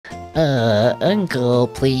Uncle,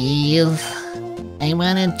 please. I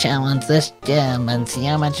want to challenge this gym and see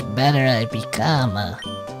how much better I become.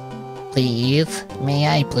 Please? May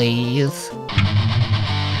I please?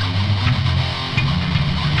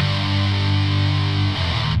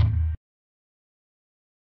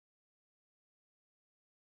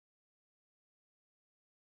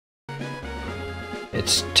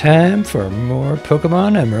 It's time for more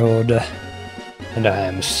Pokemon Emerald, and I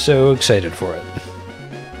am so excited for it.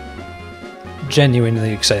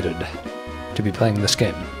 Genuinely excited to be playing this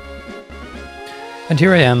game. And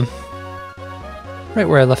here I am, right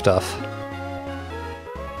where I left off.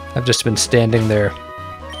 I've just been standing there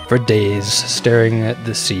for days, staring at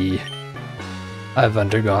the sea. I've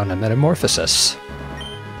undergone a metamorphosis.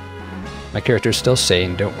 My character's still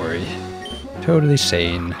sane, don't worry. Totally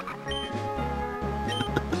sane.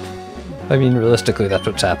 I mean, realistically, that's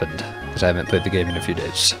what's happened, because I haven't played the game in a few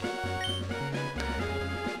days.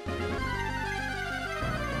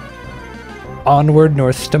 Onward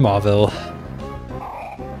north to Mauville.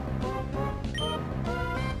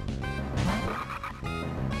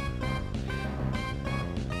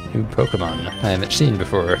 New Pokemon I haven't seen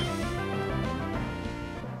before.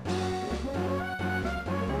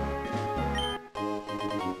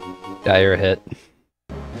 Dire hit.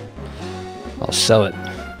 I'll sell it.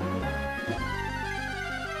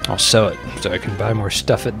 I'll sell it so I can buy more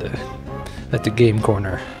stuff at the game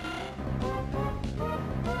corner.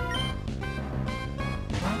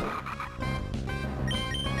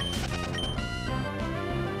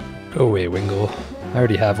 Go away, Wingull. I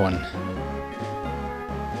already have one.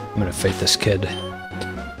 I'm gonna fight this kid.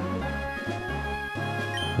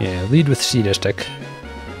 Yeah, lead with Seedistic.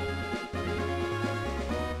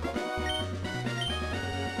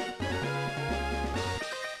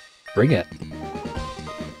 Bring it.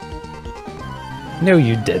 No,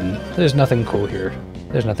 you didn't. There's nothing cool here.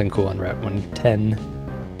 There's nothing cool on Route 110.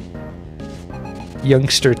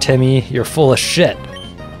 Youngster Timmy, you're full of shit.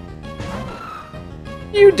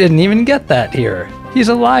 You didn't even get that here. He's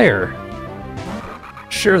a liar.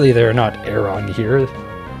 Surely there are not Aeron here.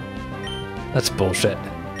 That's bullshit.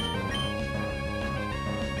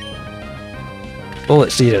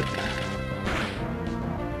 Bullet seed it.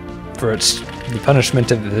 For the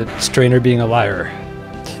punishment of its trainer being a liar.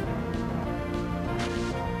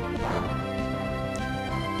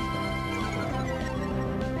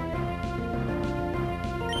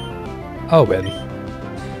 I'll win.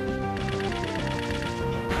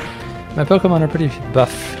 My Pokemon are pretty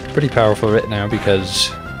buff, pretty powerful right now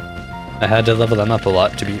because I had to level them up a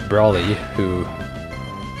lot to beat Brawly, who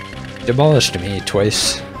demolished me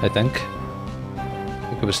twice, I think. I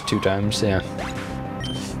think it was 2 times, yeah.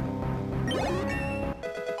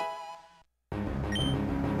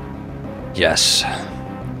 Yes.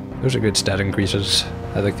 Those are good stat increases.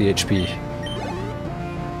 I like the HP.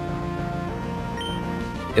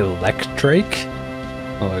 Electrike?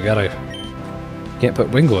 Oh, can't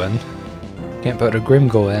put Wingull in. Can't put a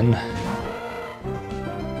Grimgull in.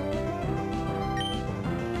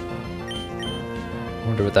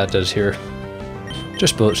 Wonder what that does here.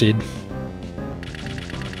 Just Bullet Seed.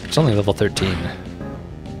 It's only level 13.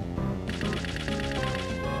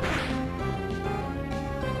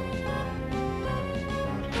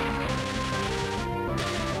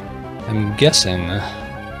 I'm guessing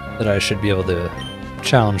that I should be able to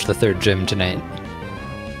challenge the 3rd gym tonight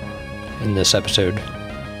in this episode.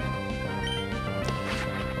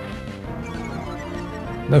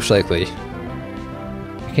 Most likely.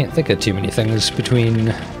 I can't think of too many things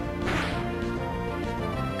between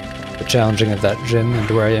the challenging of that gym and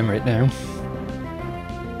where I am right now.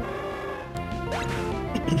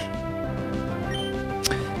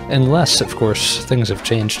 Unless, of course, things have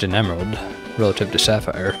changed in Emerald relative to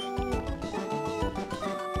Sapphire.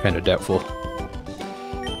 Kind of doubtful.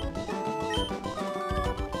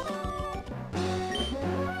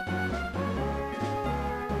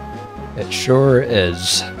 It sure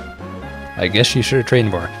is. I guess you should have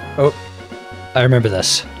trained more. Oh, I remember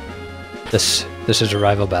this. This is a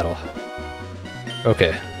rival battle.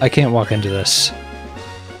 Okay, I can't walk into this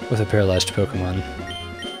with a paralyzed Pokemon.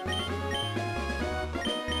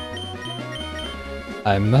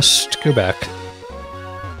 I must go back.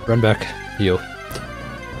 Run back. Heal.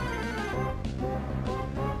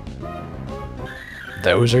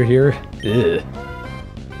 Those are here? Ugh.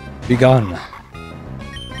 Be gone.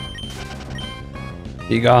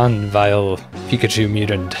 Be gone, vile Pikachu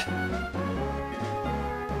mutant.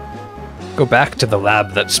 Go back to the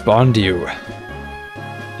lab that spawned you.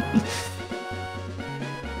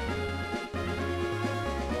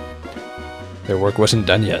 Their work wasn't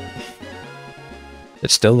done yet. It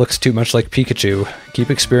still looks too much like Pikachu. Keep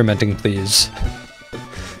experimenting, please.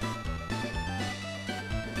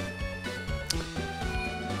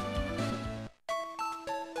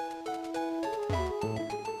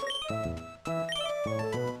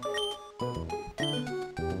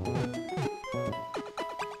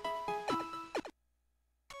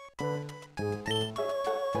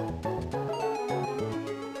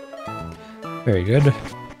 Very good.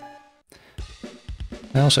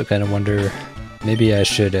 I also kind of wonder, maybe I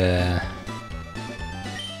should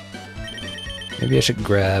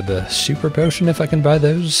grab a super potion if I can buy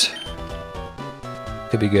those.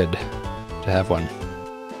 Could be good to have one.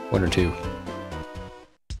 One or two.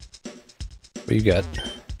 What do you got?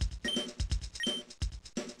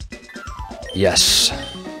 Yes.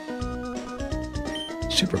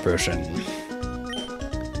 Super potion.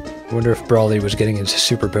 I wonder if Brawly was getting his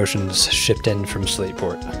super potions shipped in from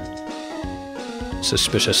Slateport.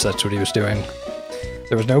 Suspicious that's what he was doing.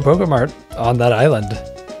 There was no Pokemart on that island,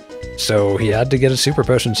 so he had to get a super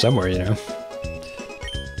potion somewhere, you know.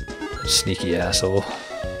 Sneaky asshole.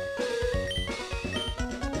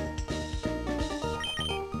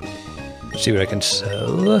 Let's see what I can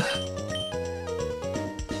sell.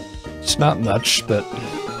 It's not much, but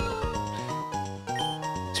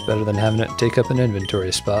it's better than having it take up an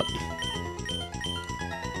inventory spot.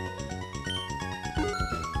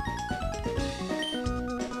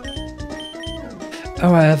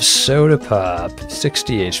 Oh, I have Soda Pop.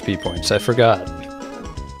 60 HP points. I forgot.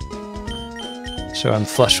 So I'm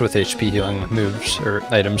flush with HP healing moves, or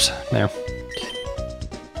items, now.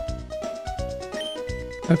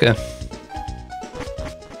 Okay.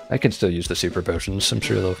 I can still use the super potions. I'm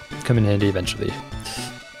sure they'll come in handy eventually.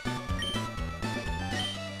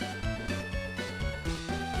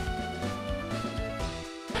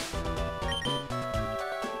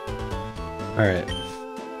 Alright.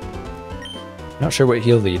 Not sure what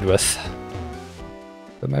he'll lead with,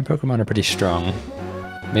 but my Pokemon are pretty strong.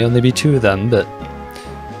 May only be 2 of them, but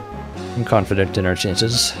I'm confident in our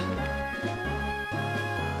chances.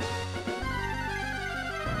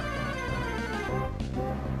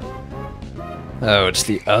 Oh, it's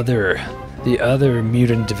the other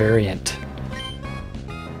mutant variant.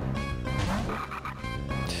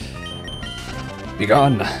 Be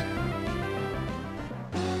gone.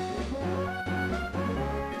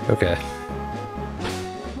 Okay.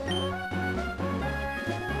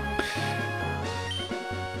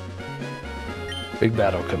 Big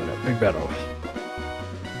battle coming up, big battle.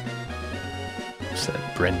 It's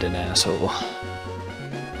that Brendan asshole.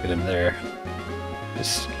 Get him there.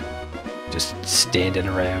 Just standing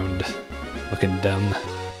around, looking dumb.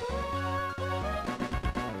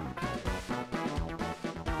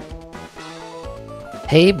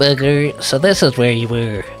 Hey Booger, so this is where you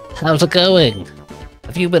were. How's it going?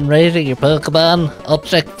 Have you been raising your Pokemon? I'll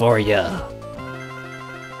check for ya.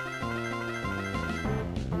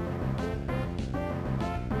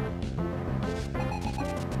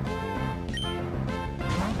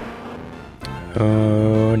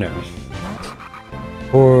 Oh no.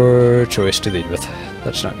 Poor choice to lead with.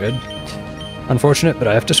 That's not good. Unfortunate, but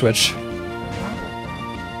I have to switch.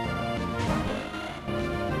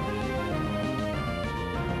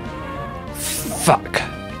 Fuck.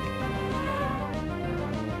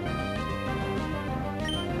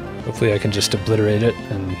 Hopefully I can just obliterate it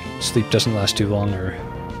and sleep doesn't last too long or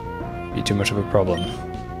be too much of a problem.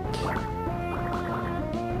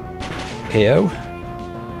 KO?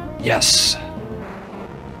 Yes!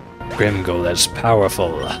 Grimgle is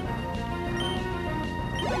powerful.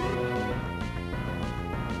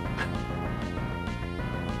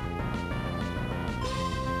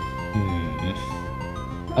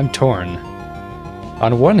 I'm torn.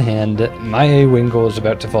 On one hand, my Wingull is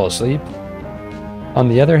about to fall asleep. On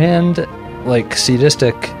the other hand, like,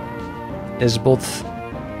 Sadistic is both...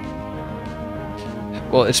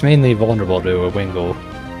 Well, it's mainly vulnerable to a Wingull.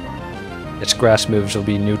 Its grass moves will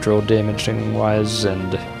be neutral damaging-wise,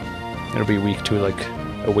 and it'll be weak to, like,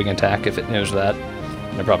 a wing attack if it knows that.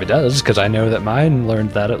 And it probably does, because I know that mine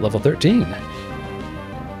learned that at level 13.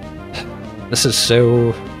 This is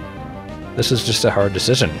so... This is just a hard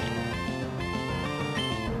decision.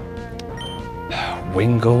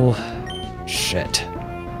 Wingull... Shit.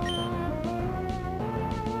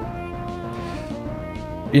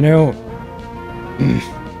 You know...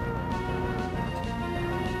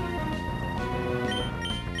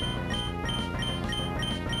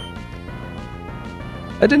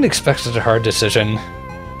 I didn't expect such a hard decision.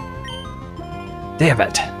 Damn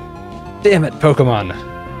it. Damn it, Pokemon.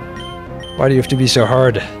 Why do you have to be so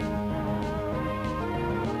hard?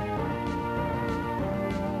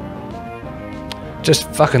 Just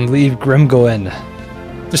fucking leave Grimgle in.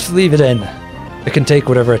 Just leave it in. It can take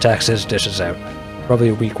whatever attacks his dishes out. Probably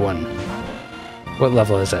a weak one. What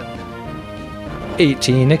level is it?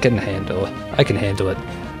 18, it can handle. I can handle it.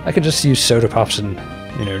 I can just use Soda Pops and,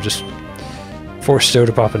 you know, just force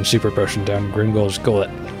Soda Pop and Super Potion down Grimgul's gullet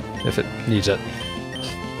if it needs it.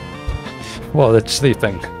 Well, it's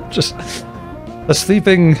sleeping. Just a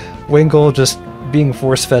sleeping Wingull just being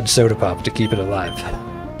force-fed Soda Pop to keep it alive.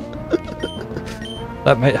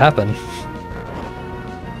 That might happen.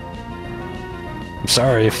 I'm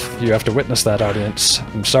sorry if you have to witness that, audience.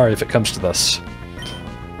 I'm sorry if it comes to this.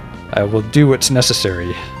 I will do what's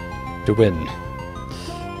necessary to win.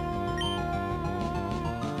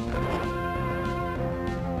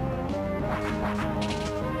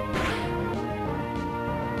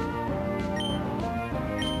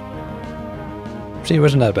 See, it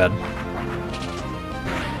wasn't that bad.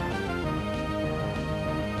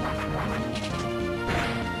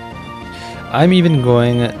 I'm even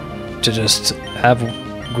going to just have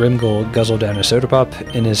Grimgull guzzle down a Soda Pop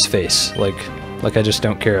in his face, like I just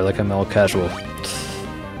don't care, like I'm all casual.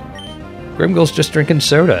 Grimgull's just drinking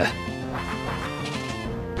soda.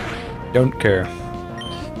 Don't care.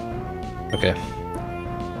 Okay.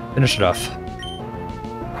 Finish it off.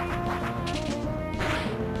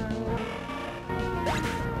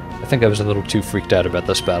 I think I was a little too freaked out about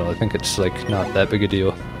this battle. I think it's, like, not that big a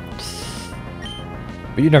deal.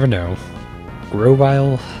 But you never know.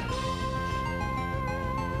 Grovyle?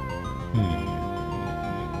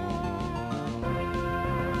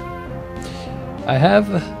 I have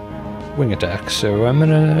Wing Attack, so I'm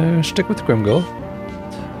gonna stick with Grimgull.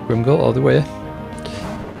 Grimgull all the way.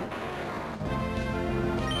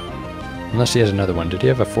 Unless he has another one. Did he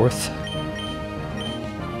have a fourth?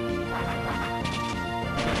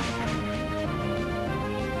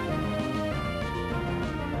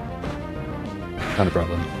 Not a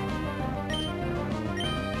problem.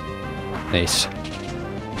 Nice.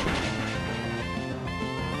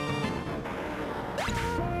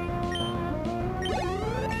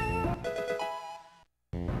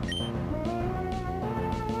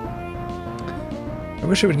 I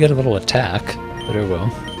wish it would get a little attack, but it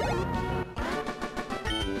will.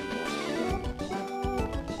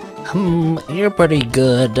 You're pretty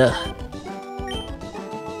good.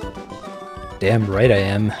 Damn right I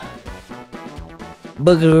am.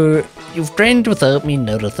 Booger, you've trained without me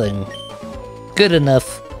noticing. Good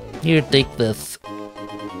enough. Here, take this.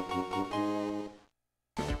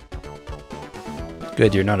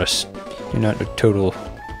 Good, you're not a total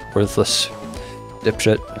worthless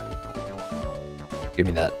dipshit. Give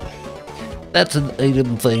me that. That's an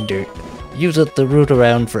item finder. Use it to root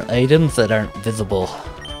around for items that aren't visible.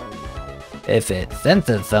 If it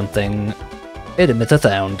senses something, it emits a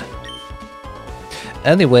sound.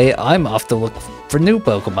 Anyway, I'm off to look for new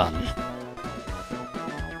Pokemon.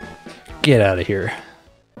 Get out of here.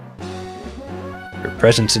 Your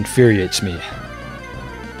presence infuriates me.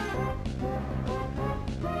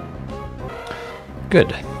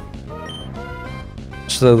 Good.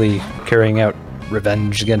 Slowly carrying out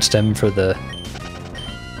revenge against him for the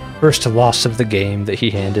first loss of the game that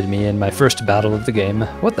he handed me in my first battle of the game.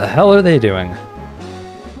 What the hell are they doing?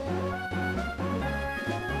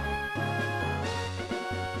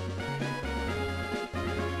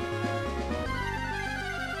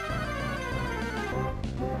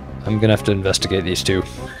 I'm gonna have to investigate these two.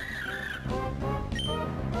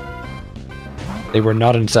 They were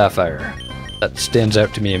not in Sapphire. That stands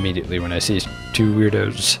out to me immediately when I see two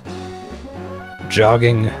weirdos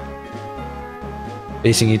jogging,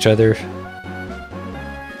 facing each other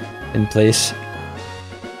in place.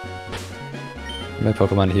 My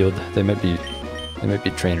Pokemon healed. They might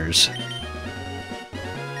be trainers.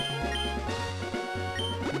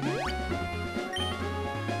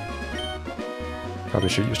 Probably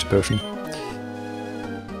should use a potion.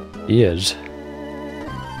 He is.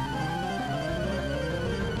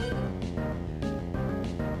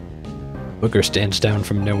 Booger stands down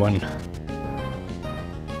from no one.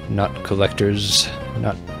 Not collectors,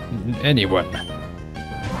 not anyone.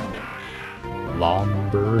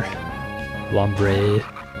 Lombre.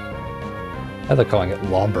 I like calling it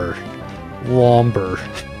Lomber. Lomber.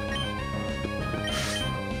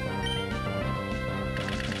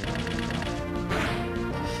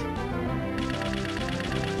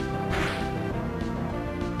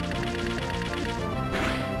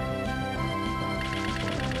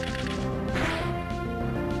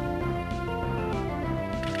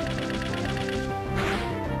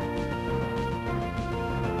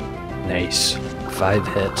 Nice. 5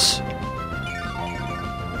 hits.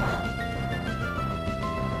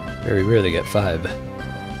 Very rarely get 5.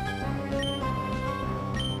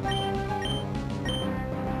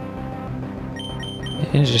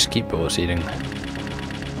 And just keep bullet seeding.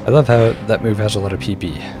 I love how that move has a lot of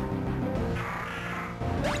PP.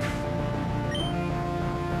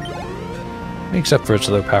 Makes up for its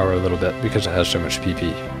low power a little bit because it has so much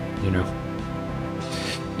PP, you know.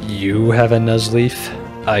 You have a Nuzleaf?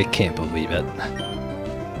 I can't believe it.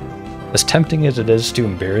 As tempting as it is to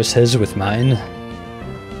embarrass his with mine,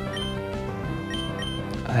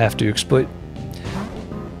 I have to exploit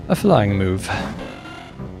a flying move.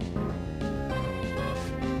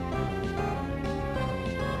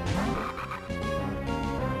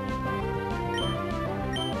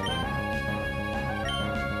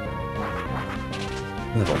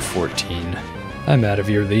 Level 14. I'm out of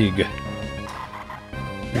your league.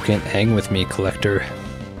 You can't hang with me, Collector.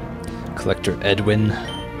 Collector Edwin.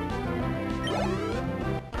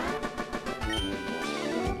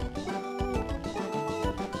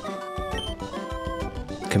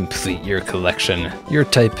 Complete your collection. Your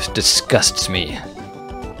type disgusts me.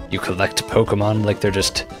 You collect Pokémon like they're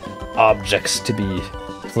just objects to be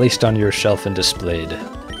placed on your shelf and displayed.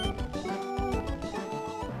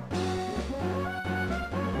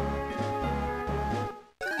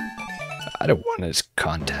 I don't want his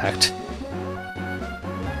contact.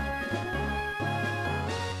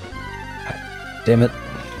 Damn it.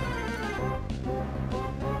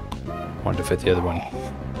 Wanted to fit the other one.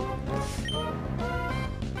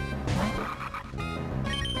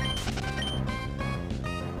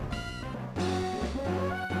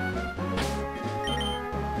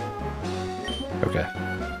 Okay.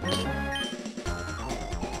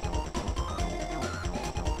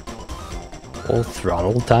 Full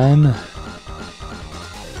throttle time?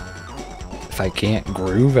 If I can't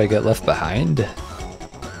groove, I get left behind? I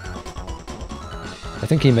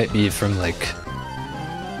think he might be from, like,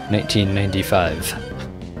 1995.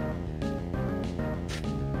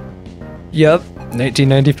 Yep,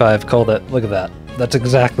 1995, called it. Look at that. That's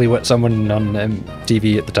exactly what someone on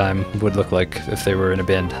MTV at the time would look like if they were in a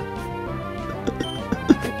band.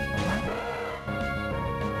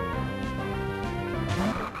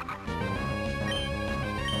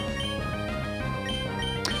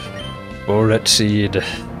 Bullet seed.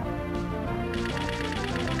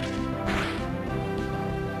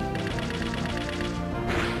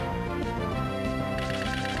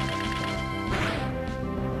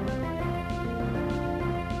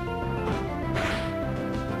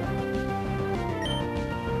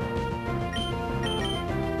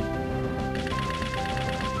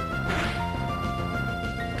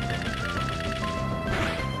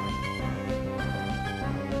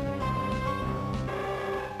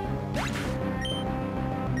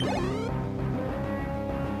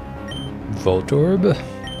 Voltorb.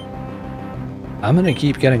 I'm gonna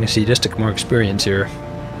keep getting a Seedistic more experience here,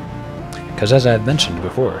 because as I've mentioned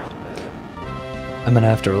before, I'm gonna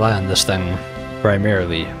have to rely on this thing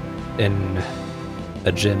primarily in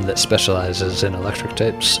a gym that specializes in electric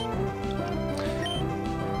types.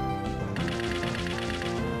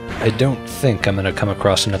 I don't think I'm gonna come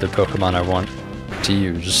across another Pokemon I want to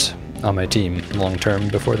use on my team long term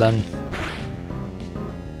before then.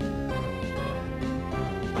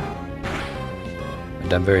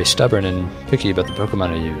 I'm very stubborn and picky about the Pokemon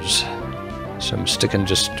I use, so I'm sticking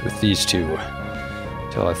just with these two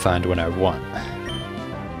till I find one I want.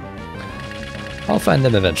 I'll find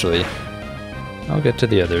them eventually. I'll get to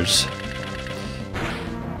the others.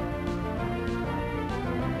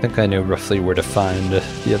 I think I know roughly where to find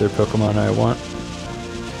the other Pokemon I want.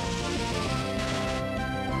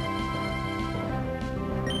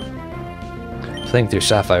 Playing through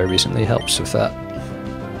Sapphire recently helps with that.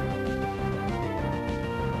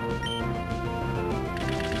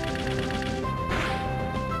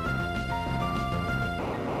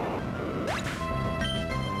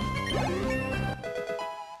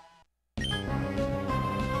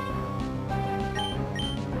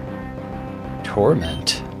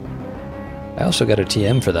 Torment. I also got a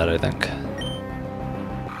TM for that, I think.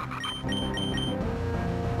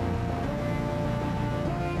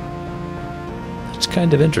 It's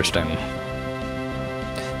kind of interesting.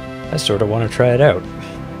 I sort of want to try it out.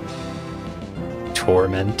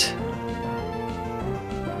 Torment.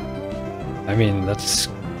 I mean, that's...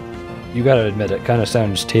 You gotta admit, it kind of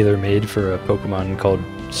sounds tailor-made for a Pokemon called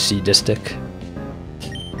Seedistic.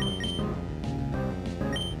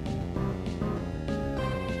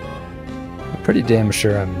 Pretty damn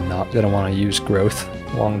sure I'm not going to want to use growth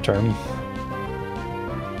long term.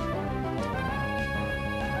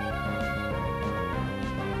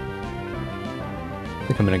 I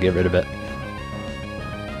think I'm going to get rid of it.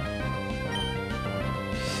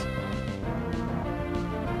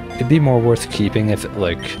 It'd be more worth keeping if it,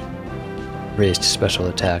 like, raised special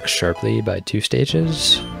attack sharply by 2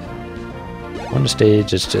 stages. 1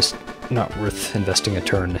 stage is just not worth investing a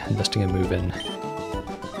turn, investing a move in.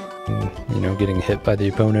 You know, getting hit by the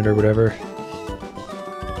opponent or whatever.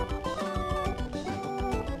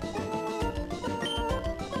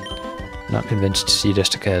 Not convinced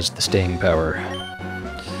Seedistica has the staying power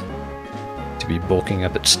to be bulking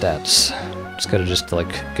up its stats. It's gotta just,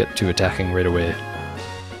 like, get to attacking right away.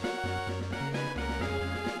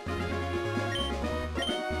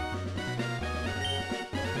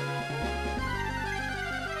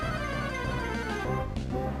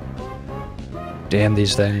 Damn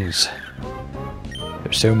these things.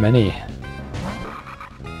 There's so many.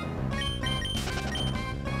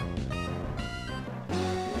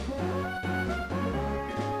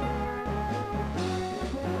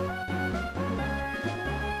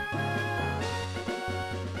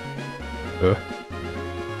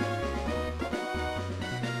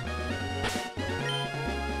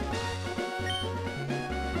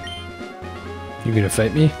 You gonna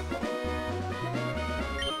fight me?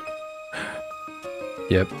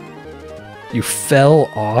 Yep. You fell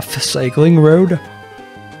off cycling road?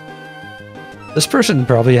 This person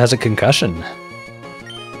probably has a concussion.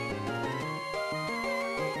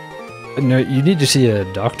 No, you need to see a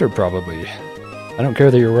doctor probably. I don't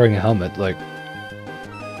care that you're wearing a helmet, like...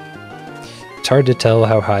 It's hard to tell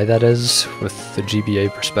how high that is with the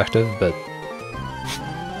GBA perspective, but...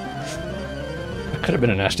 It could have been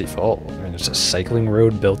a nasty fall. I mean, it's a cycling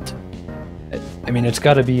road built... I mean, it's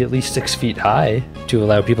got to be at least 6 feet high to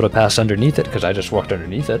allow people to pass underneath it, because I just walked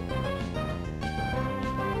underneath it.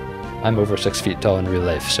 I'm over 6 feet tall in real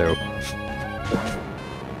life, so...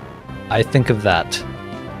 I think of that.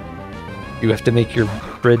 You have to make your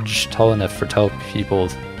bridge tall enough for tall people...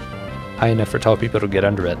 high enough for tall people to get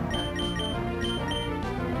under it.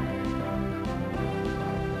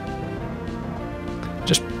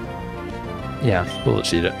 Just... yeah, bullet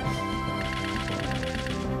seed it.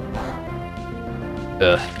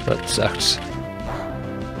 That sucks.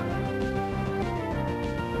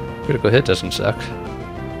 Critical hit doesn't suck.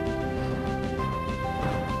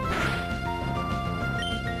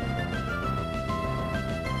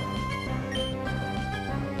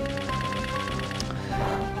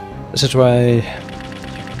 This is why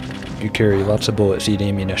you carry lots of bullet seed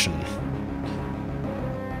ammunition.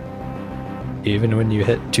 Even when you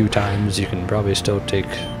hit 2 times, you can probably still take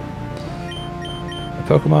a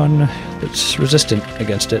Pokemon that's resistant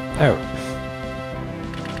against it out.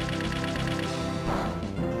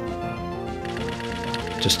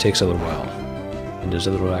 Just takes a little while. It is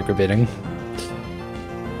a little aggravating.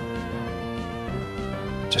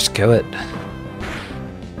 Just kill it.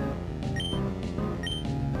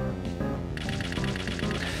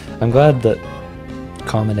 I'm glad that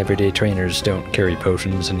common everyday trainers don't carry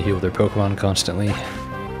potions and heal their Pokemon constantly.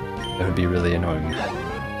 That would be really annoying.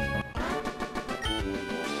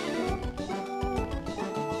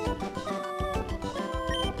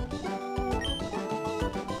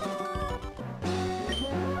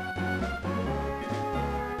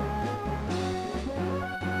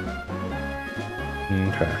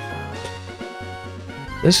 Okay.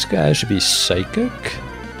 This guy should be Psychic.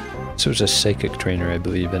 So it's a Psychic trainer, I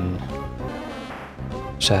believe, in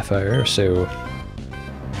Sapphire, so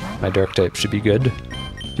my Dark type should be good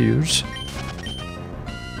to use.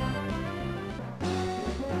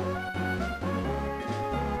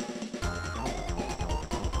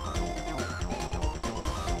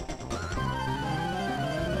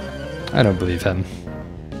 I don't believe him.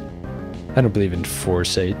 I don't believe in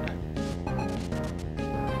foresight.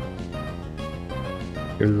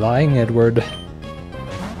 You're lying, Edward.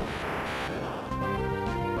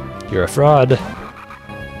 You're a fraud.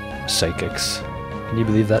 Psychics. Can you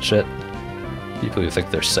believe that shit? People who think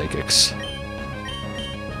they're psychics.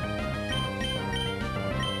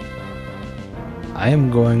 I am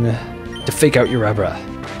going to fake out your Abra.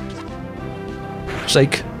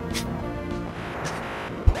 Psych.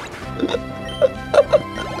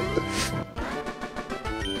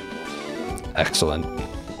 Excellent.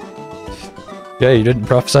 Yeah, you didn't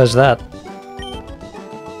prophesize that.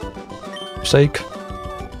 Psych.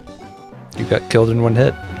 You got killed in 1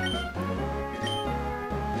 hit.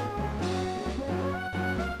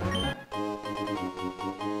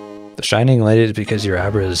 The shining light is because your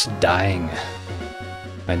Abra is dying.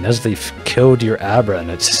 My Nuzleaf killed your Abra and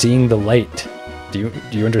it's seeing the light. Do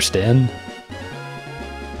you understand?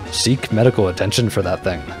 Seek medical attention for that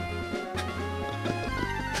thing.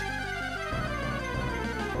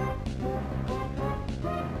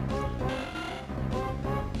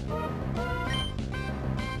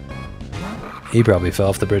 He probably fell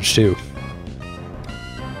off the bridge too.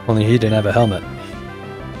 Only he didn't have a helmet,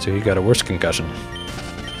 so he got a worse concussion.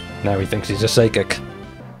 Now he thinks he's a psychic.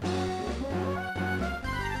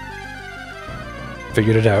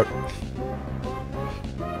 Figured it out.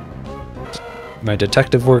 My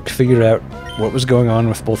detective work figured out what was going on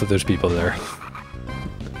with both of those people there.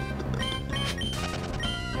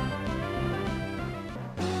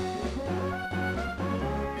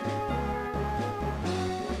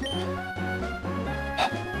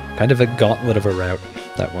 Kind of a gauntlet of a route,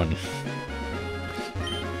 that one.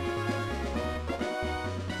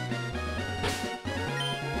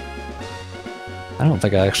 I don't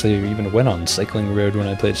think I actually even went on Cycling Road when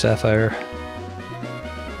I played Sapphire.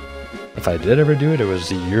 If I did ever do it, it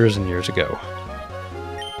was years and years ago.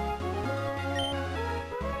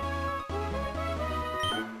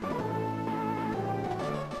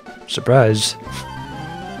 Surprise!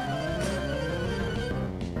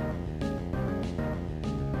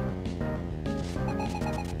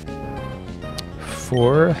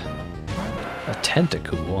 For a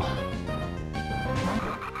tentacle.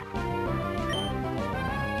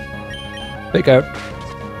 Fake out.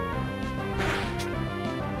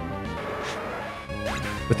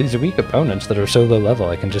 With these weak opponents that are so low level,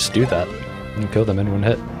 I can just do that and kill them in one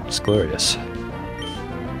hit. It's glorious.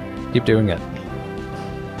 Keep doing it.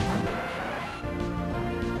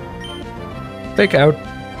 Fake out.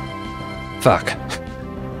 Fuck.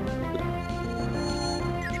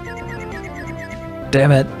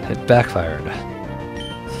 Damn it, it backfired.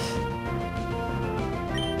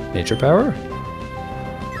 Nature power?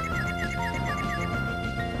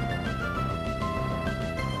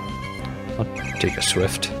 I'll take a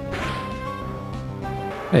Swift.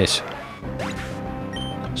 Nice.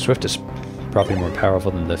 Swift is probably more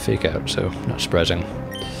powerful than the fake out, so not surprising.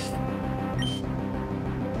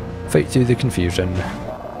 Fight through the confusion.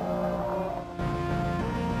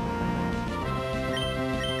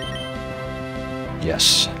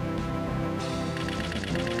 Yes.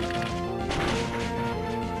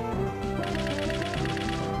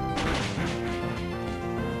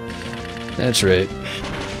 That's right.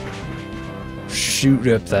 Shoot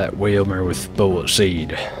up that Whalmer with bullet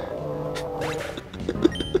seed.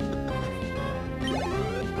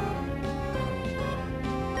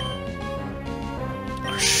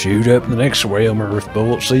 Shoot up the next Whalmer with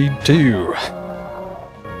bullet seed too.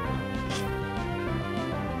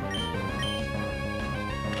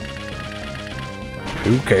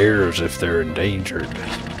 Who cares if they're endangered?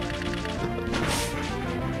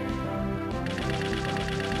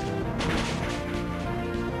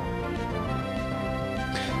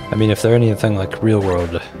 I mean, if they're anything like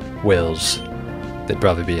real-world whales, they'd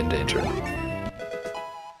probably be endangered.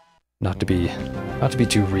 Not to be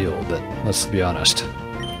too real, but let's be honest.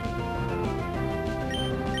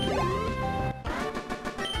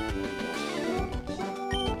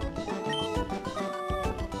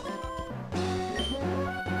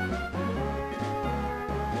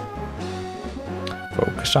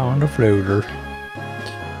 Focus on the floater.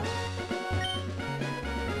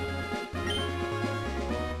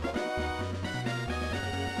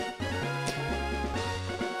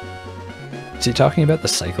 Is he talking about the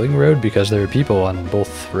cycling road? Because there are people on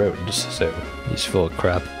both roads, so he's full of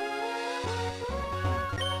crap.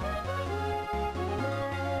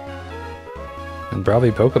 And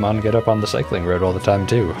probably Pokemon get up on the cycling road all the time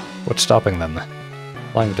too. What's stopping them?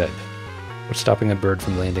 Flying type. What's stopping a bird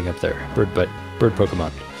from landing up there? Bird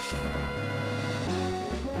Pokemon.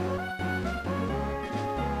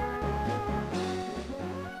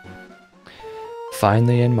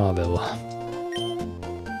 Finally in Mauville.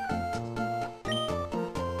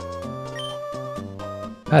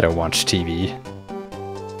 I don't watch TV.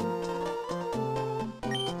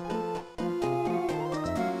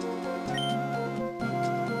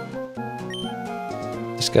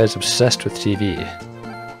 This guy's obsessed with TV.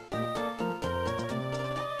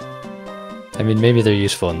 I mean, maybe they're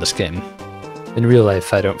useful in this game. In real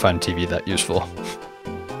life, I don't find TV that useful.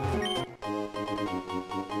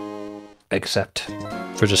 Except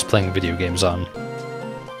for just playing video games on.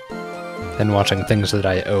 And watching things that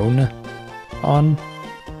I own on.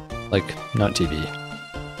 Like, not TV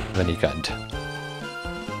of any kind.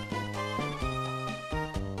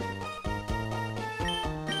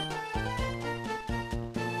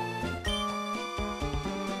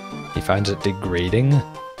 He finds it degrading.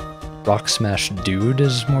 Rock Smash Dude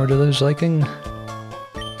is more to his liking.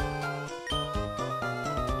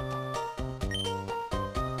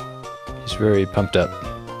 He's very pumped up.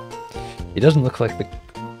 He doesn't look like the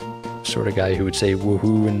sort of guy who would say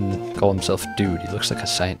woohoo and call himself dude. He looks like a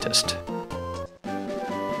scientist.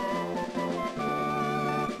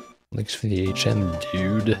 Thanks for the HM,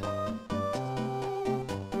 dude.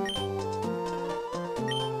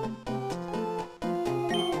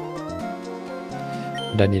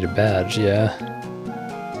 And I need a badge, yeah,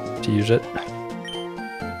 to use it.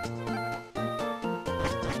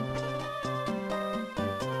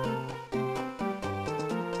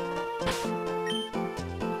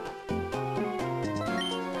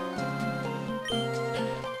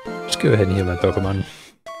 Let's go ahead and heal my Pokemon.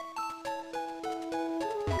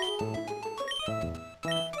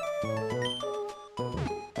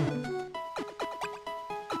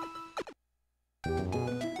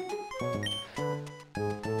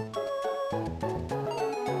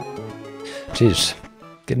 Jeez,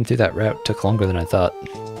 getting through that route took longer than I thought.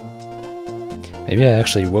 Maybe I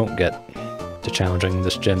actually won't get to challenging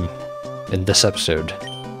this gym in this episode.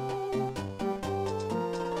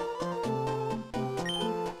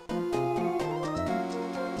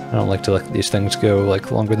 I don't like to let these things go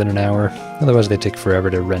like longer than an hour, otherwise they take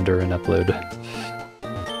forever to render and upload.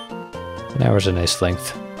 An hour's a nice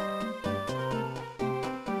length.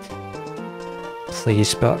 Play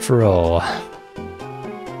spot for all.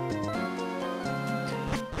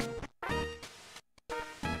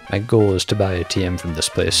 My goal is to buy a TM from this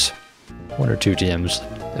place. 1 or 2 TMs,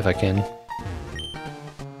 if I can.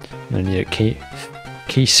 I'm gonna need a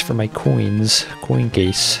case for my coins. Coin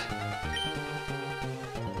case.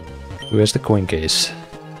 Who has the coin case?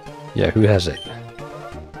 Yeah, who has it?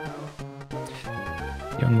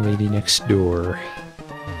 Young lady next door.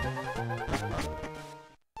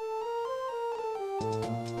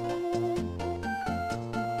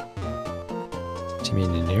 Do you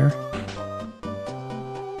mean in here?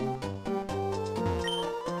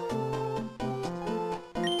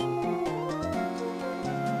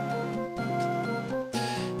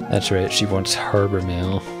 That's right, she wants harbor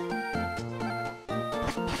mail.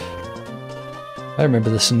 I remember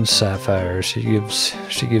this in Sapphire. She gives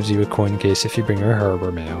you a coin case if you bring her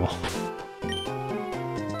harbor mail.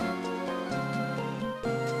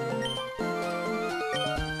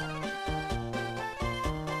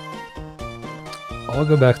 I'll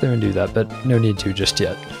go back there and do that, but no need to just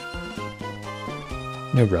yet.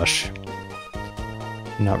 No rush.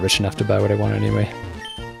 I'm not rich enough to buy what I want anyway.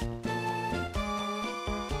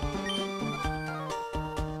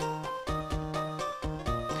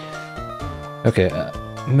 Okay,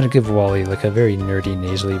 I'm gonna give Wally like a very nerdy,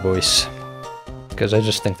 nasally voice, because I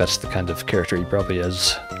just think that's the kind of character he probably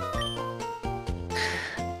is.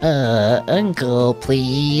 Uncle,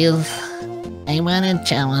 please. I want to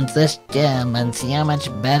challenge this gym and see how much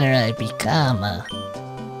better I become.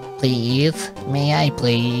 Please? May I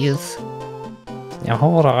please? Now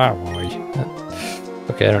hold on, Wally.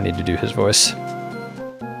 Okay, I don't need to do his voice.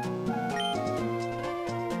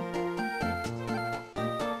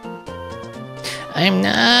 I'm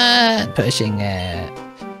not pushing it.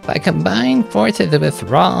 If I combine forces with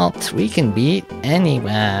Ralt, we can beat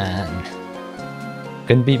anyone.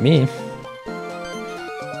 Couldn't beat me.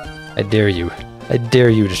 I dare you. I dare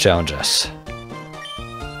you to challenge us.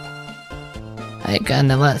 I've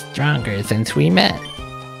gotten a lot stronger since we met.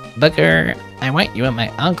 Booger, I want you and my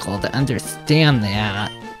uncle to understand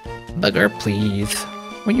that. Booger, please.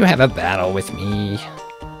 Will you have a battle with me?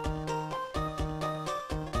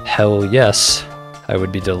 Hell yes. I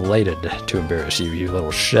would be delighted to embarrass you, you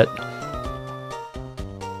little shit.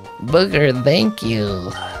 Booger, thank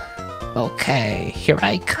you. Okay, here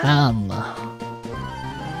I come.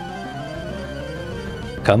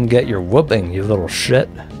 Come get your whooping, you little shit.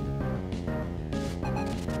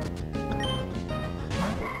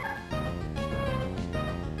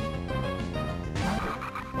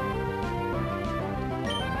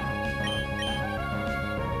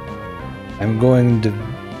 I'm going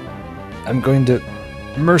to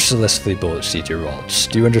mercilessly bullet seat your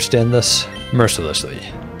Ralts. Do you understand this? Mercilessly.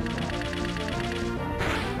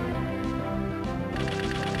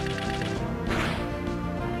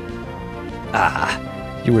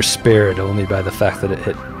 Ah, you were spared only by the fact that it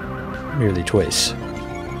hit merely twice.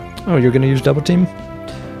 Oh, you're gonna use double team?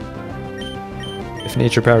 If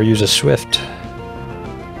nature power uses swift,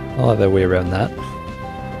 I'll have a way around that.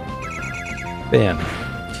 Bam.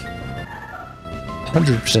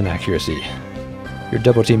 100% accuracy. Your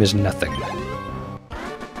double team is nothing.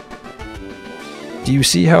 Do you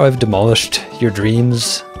see how I've demolished your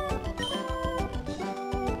dreams?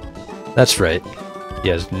 That's right. He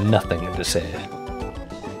has nothing to say.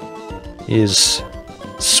 He is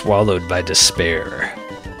swallowed by despair.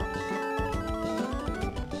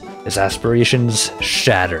 His aspirations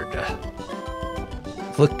shattered.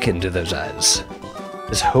 Look into those eyes.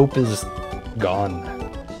 His hope is gone.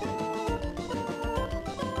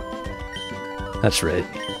 That's right.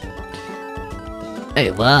 I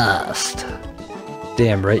lost.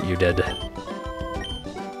 Damn right you did.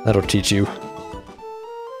 That'll teach you.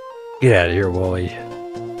 Get out of here, Wally.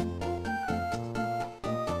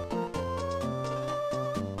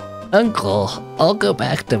 Uncle, I'll go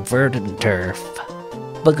back to Verdant Turf.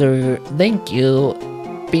 Booger, thank you.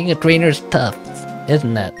 Being a trainer's tough,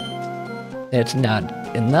 isn't it? It's not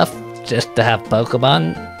enough just to have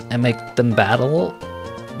Pokemon and make them battle.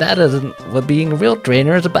 That isn't what being a real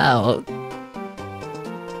trainer is about.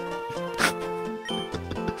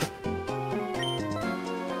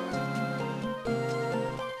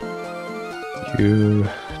 You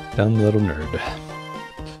dumb little nerd.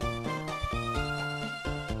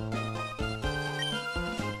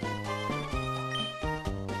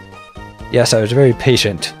 Yes, I was very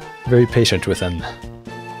patient with him.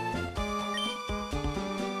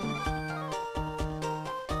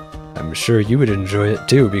 I'm sure you would enjoy it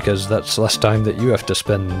too, because that's less time that you have to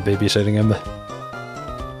spend babysitting him.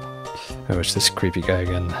 Oh, it's this creepy guy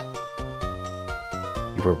again.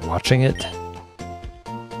 You were watching it?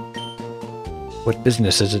 What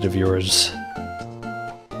business is it of yours?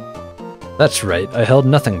 That's right, I held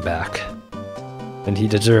nothing back. And he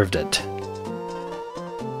deserved it.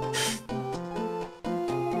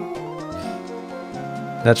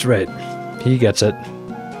 That's right, he gets it.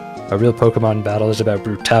 A real Pokemon battle is about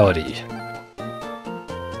brutality.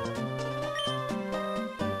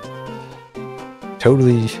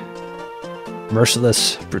 Totally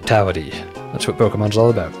merciless brutality. That's what Pokemon's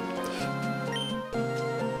all about.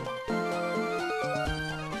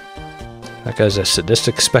 That guy's a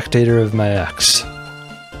sadistic spectator of my ex.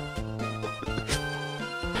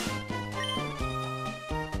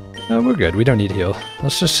 Oh, we're good. We don't need to heal.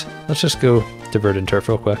 Let's just go to Verdant Turf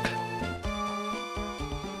real quick.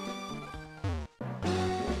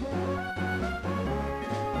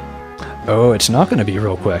 Oh, it's not going to be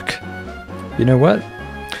real quick. You know what?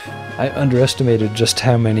 I underestimated just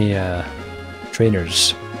how many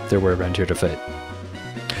trainers there were around here to fight.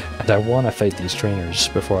 And I want to fight these trainers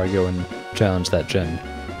before I go and challenge that gym.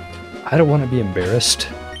 I don't want to be embarrassed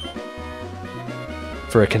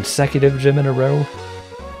for a consecutive gym in a row.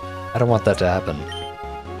 I don't want that to happen.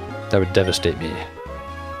 That would devastate me.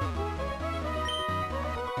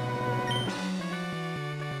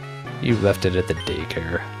 You left it at the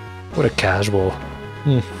daycare. What a casual.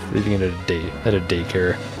 Leaving it at a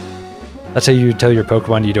daycare. That's how you tell your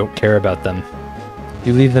Pokemon you don't care about them.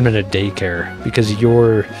 You leave them in a daycare because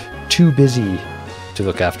you're too busy to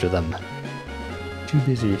look after them. Too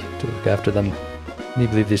busy to look after them. Can you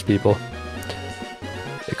believe these people?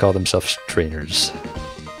 They call themselves trainers.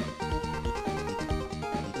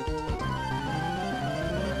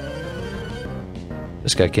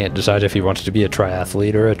 This guy can't decide if he wants to be a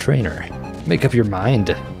triathlete or a trainer. Make up your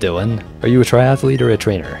mind, Dylan. Are you a triathlete or a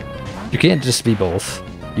trainer? You can't just be both.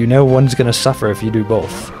 You know one's gonna suffer if you do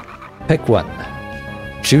both. Pick one.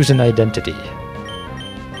 Choose an identity. I'm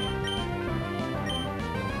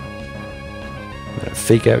gonna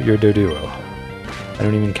fake out your Doduo. I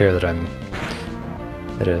don't even care that I'm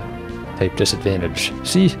at a type disadvantage.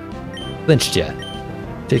 See? Lynched ya.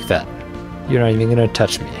 Take that. You're not even gonna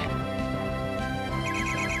touch me.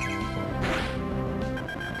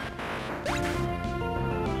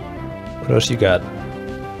 What else you got?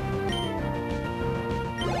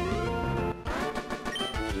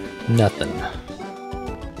 Nothing.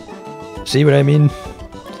 See what I mean?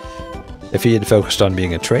 If he had focused on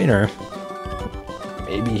being a trainer,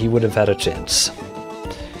 maybe he would have had a chance.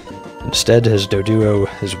 Instead, his Doduo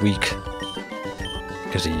is weak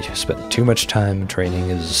because he spent too much time training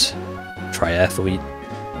his triathlete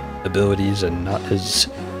abilities and not his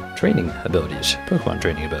training abilities, Pokemon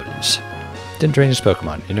training abilities. Didn't train his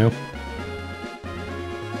Pokemon, you know?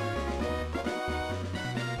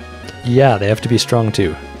 Yeah, they have to be strong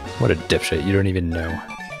too. What a dipshit, you don't even know.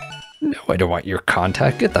 No, I don't want your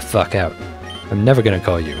contact. Get the fuck out. I'm never gonna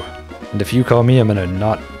call you. And if you call me, I'm gonna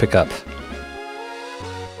not pick up.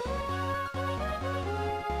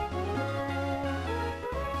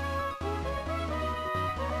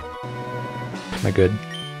 Am I good?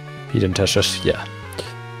 He didn't touch us? Yeah.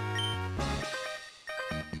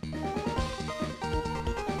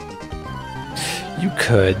 You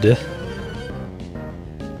could.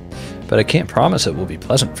 But I can't promise it will be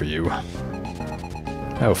pleasant for you.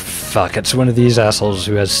 Oh fuck, it's one of these assholes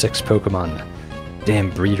who has 6 Pokemon. Damn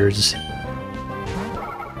breeders.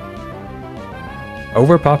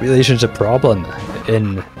 Overpopulation's a problem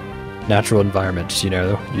in natural environments, you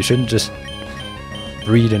know? You shouldn't just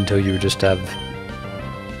breed until you just have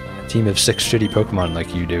a team of 6 shitty Pokemon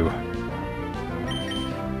like you do.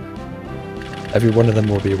 Every one of them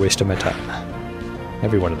will be a waste of my time.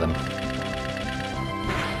 Every one of them.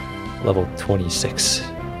 Level 26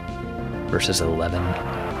 versus 11.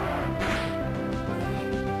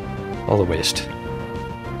 All a waste.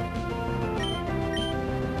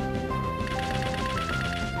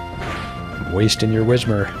 Wasting your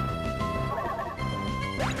Whismer.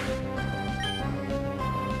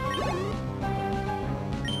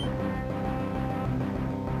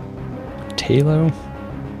 Halo?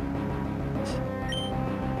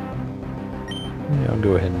 Yeah, I'll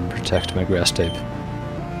go ahead and protect my grass type.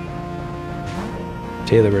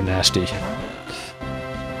 Taylor are nasty.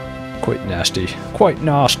 Quite nasty. Quite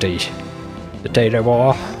nasty. The Taylor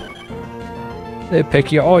boy. They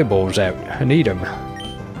pick your eyeballs out and eat them.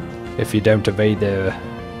 If you don't evade their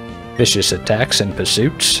vicious attacks and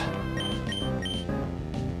pursuits.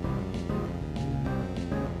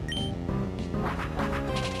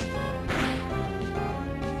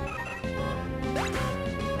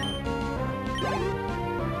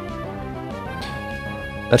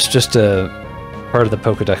 That's just a part of the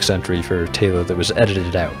Pokédex entry for Taylor that was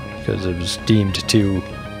edited out, because it was deemed too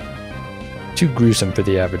gruesome for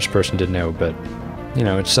the average person to know, but, you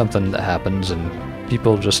know, it's something that happens and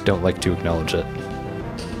people just don't like to acknowledge it.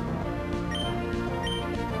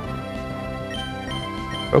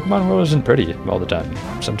 Pokemon world isn't pretty all the time.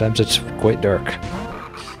 Sometimes it's quite dark.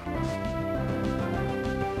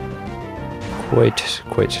 Quite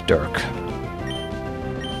dark.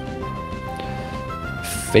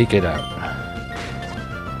 Fake it out.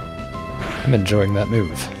 I'm enjoying that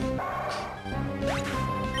move.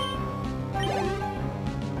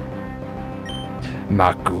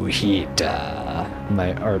 Makuhita,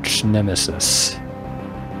 my arch nemesis.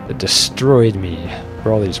 It destroyed me.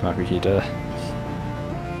 Wally's Makuhita.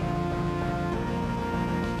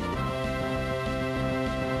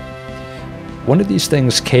 One of these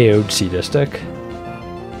things KO'd Seedistic.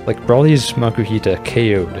 Like, Brawly's Makuhita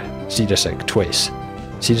KO'd Seedistic twice.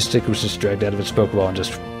 Seedistic was just dragged out of its Pokeball and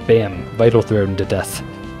just, bam, Vital thrown to death.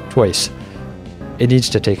 Twice. It needs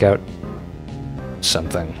to take out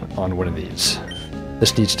something on one of these.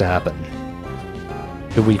 This needs to happen.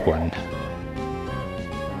 The weak one.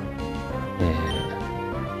 Yeah.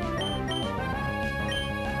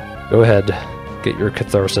 Go ahead. Get your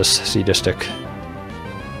catharsis, Seedistic.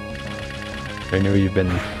 I know you've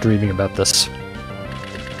been dreaming about this.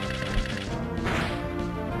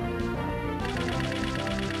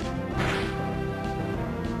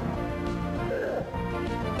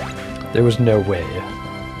 There was no way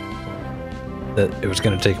that it was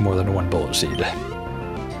going to take more than one bullet seed.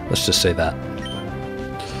 Let's just say that.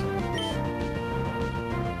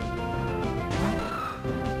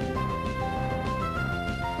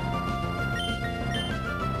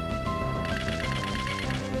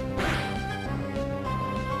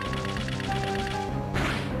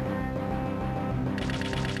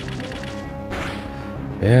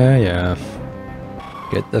 Yeah.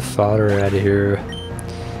 Get the fodder out of here.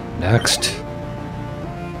 Next.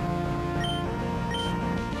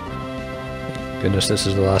 Goodness, this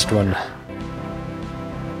is the last one.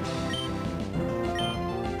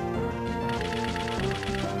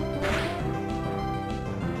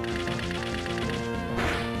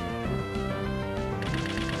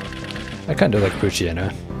 I kinda like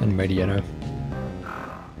Poochyena and Mightyena.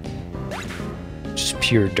 Just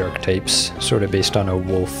pure dark types, sorta based on a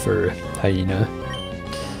wolf or hyena.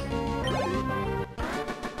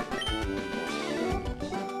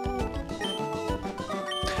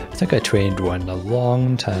 I think I trained one a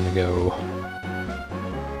long time ago.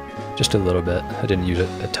 Just a little bit. I didn't use it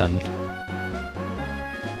a ton.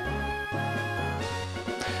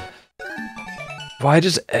 Why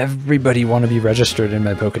does everybody want to be registered in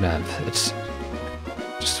my Pokénav? It's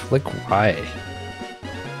just like, why?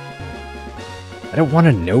 I don't want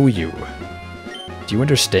to know you. Do you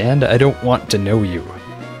understand? I don't want to know you.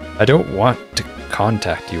 I don't want to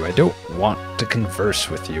contact you. I don't want to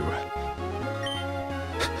converse with you.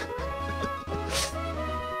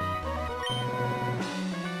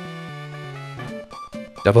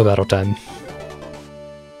 Double battle time.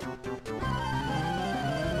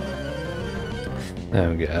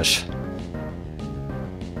 Oh gosh.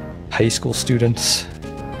 High school students.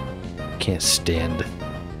 Can't stand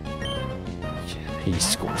high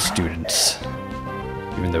school students.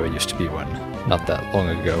 Even though I used to be one. Not that long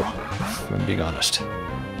ago, if I'm being honest.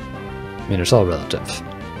 I mean, it's all relative.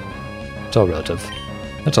 It's all relative.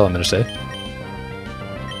 That's all I'm gonna say.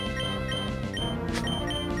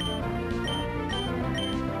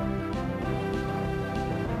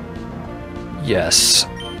 Yes.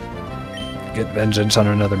 Get vengeance on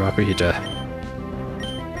another Makuhita.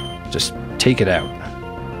 Just take it out.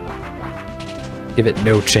 Give it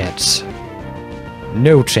no chance.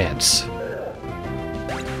 No chance.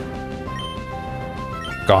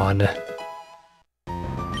 Gone.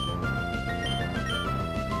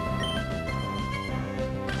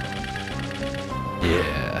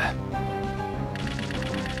 Yeah.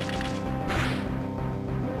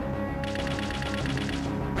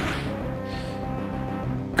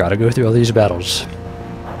 Gotta go through all these battles.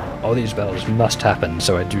 All these battles must happen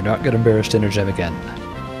so I do not get embarrassed in a gym again.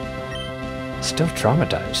 Still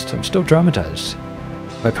traumatized. I'm still traumatized.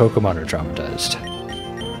 My Pokemon are traumatized.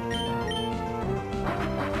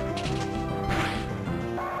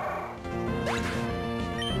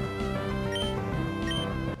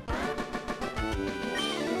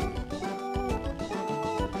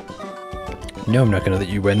 No, I'm not gonna let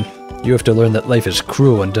you win. You have to learn that life is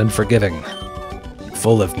cruel and unforgiving,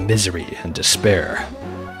 full of misery and despair.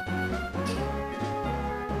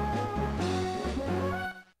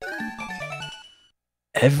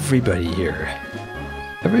 Everybody here.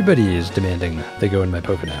 Everybody is demanding they go in my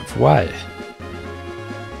Pokénav. Why?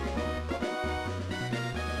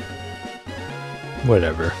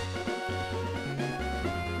 Whatever.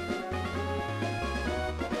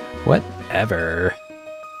 Whatever.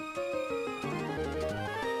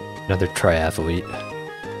 Another triathlete.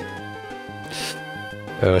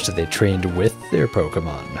 Oh, so they trained with their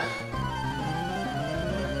Pokemon.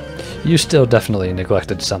 You still definitely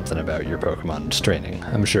neglected something about your Pokemon's training,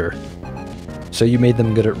 I'm sure. So you made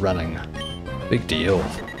them good at running. Big deal.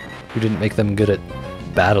 You didn't make them good at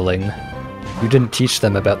battling. You didn't teach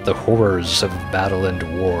them about the horrors of battle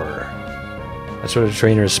and war. That's what a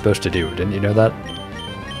trainer is supposed to do, didn't you know that?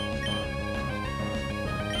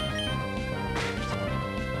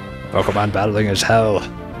 Pokemon battling is hell.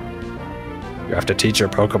 You have to teach your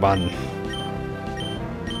Pokemon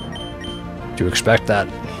to expect that.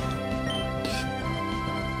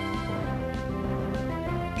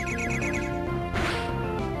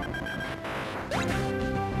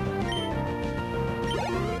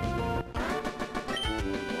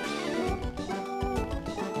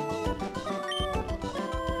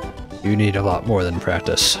 You need a lot more than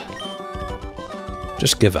practice.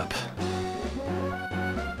 Just give up.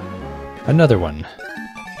 Another one.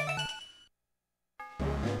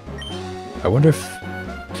 I wonder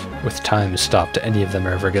if, with time stopped, any of them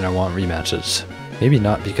are ever gonna want rematches. Maybe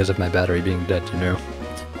not because of my battery being dead, you know.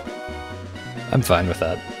 I'm fine with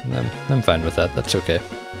that. I'm fine with that. That's okay.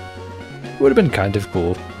 It would have been kind of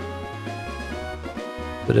cool.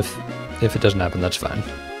 But if it doesn't happen, that's fine.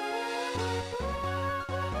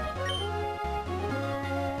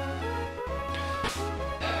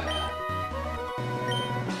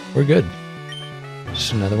 We're good.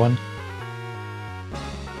 Just another one.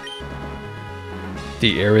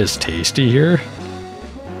 The air is tasty here?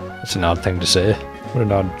 That's an odd thing to say. What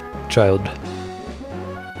an odd child.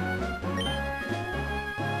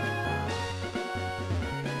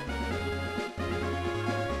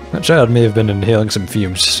 That child may have been inhaling some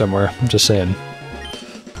fumes somewhere, I'm just saying.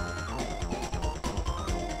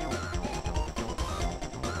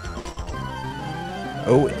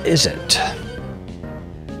 Oh, is it?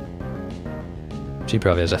 She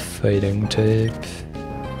probably has a fighting type.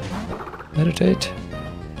 Meditate?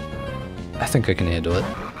 I think I can handle it.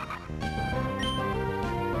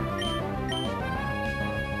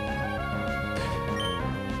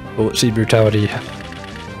 Bullet Seed Brutality.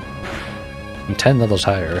 I'm 10 levels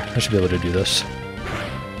higher. I should be able to do this.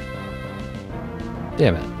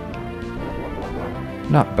 Damn it.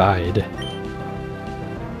 Not bide.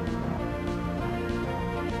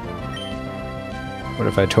 What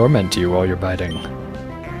if I torment you while you're biting?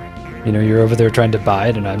 You know, you're over there trying to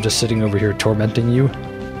bide and I'm just sitting over here tormenting you?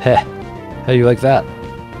 Heh. How you like that?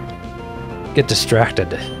 Get distracted.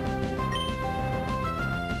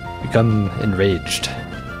 Become enraged.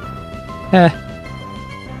 Heh.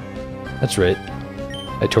 That's right.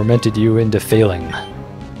 I tormented you into failing.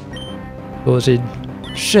 What was it?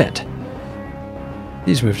 Shit.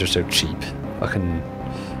 These moves are so cheap. Fucking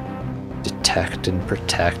detect and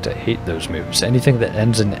protect. I hate those moves. Anything that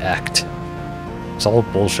ends in act. It's all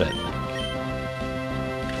bullshit.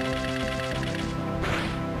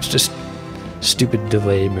 It's just stupid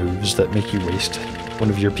delay moves that make you waste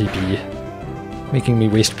one of your PP. Making me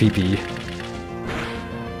waste PP.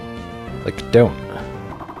 Like, don't.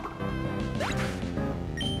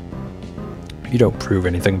 You don't prove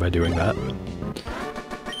anything by doing that.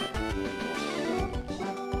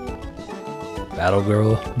 Battle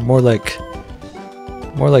girl? More like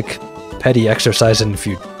petty exercise and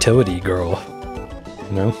futility girl.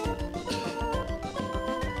 You know?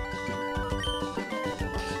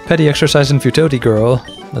 Petty exercise and futility girl.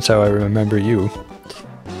 That's how I remember you.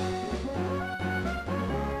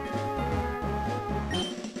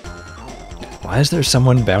 Why is there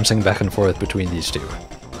someone bouncing back and forth between these two?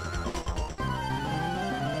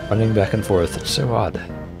 Running back and forth, it's so odd.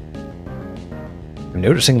 I'm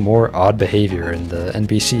noticing more odd behavior in the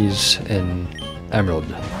NPCs in Emerald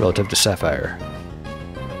relative to Sapphire.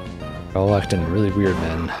 They're all acting really weird,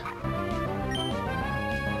 man.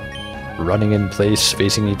 running in place,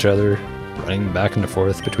 facing each other, running back and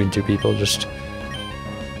forth between two people. Just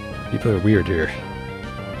people are weird here.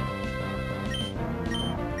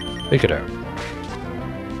 Fake it out.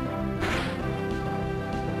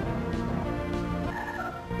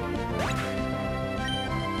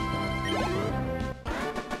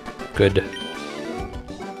 Good.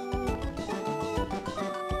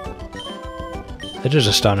 It is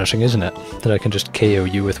astonishing, isn't it, that I can just KO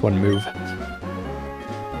you with one move.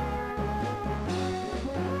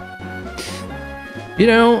 You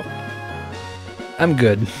know, I'm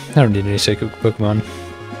good. I don't need any psychic Pokemon.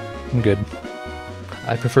 I'm good.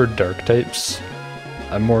 I prefer dark types.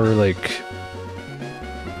 I'm more like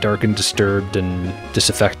dark and disturbed and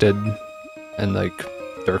disaffected, and like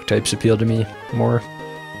dark types appeal to me more.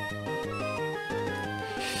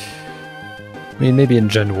 I mean, maybe in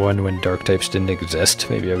Gen 1 when dark types didn't exist,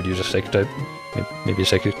 maybe I would use a psychic type. Maybe a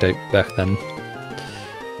psychic type back then.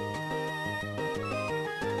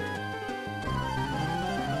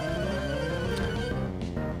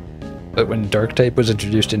 But when dark type was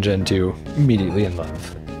introduced in Gen 2, immediately in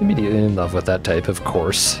love. Immediately in love with that type, of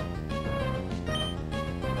course.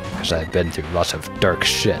 Because I've been through lots of dark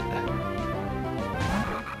shit.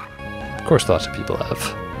 Of course lots of people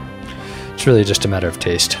have. It's really just a matter of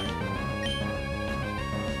taste.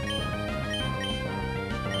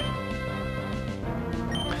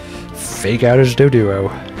 Fake out his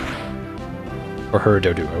Doduo. Or her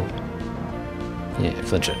Doduo. Yeah,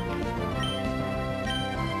 flinch it.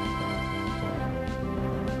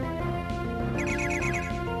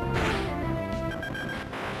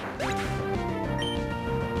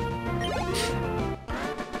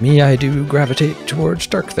 Me, I do gravitate towards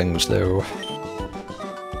dark things, though.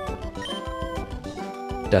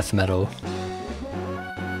 Death metal.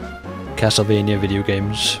 Castlevania video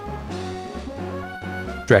games.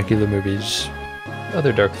 Dracula movies,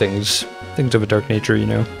 other dark things, things of a dark nature, you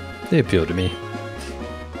know, they appeal to me.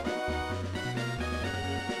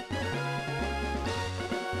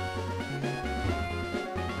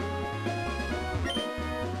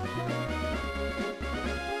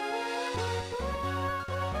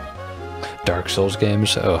 Dark Souls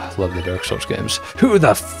games? Oh, I love the Dark Souls games. Who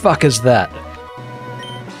the fuck is that?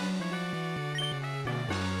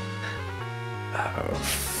 Oh,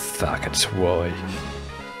 fuck, it's Wally.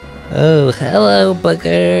 Oh, hello,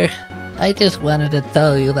 Booger. I just wanted to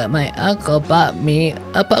tell you that my uncle bought me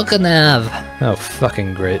a Pokénav. Oh,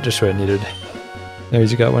 fucking great. Just what I needed. There,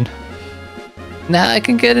 he's got one. Now I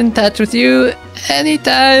can get in touch with you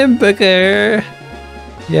anytime, Booger.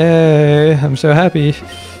 Yay, I'm so happy.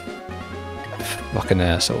 Fucking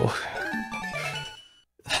asshole.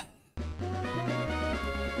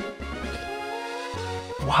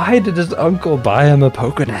 Why did his uncle buy him a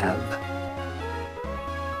Pokénav?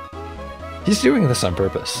 He's doing this on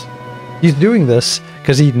purpose. He's doing this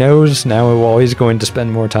because he knows now Wally's going to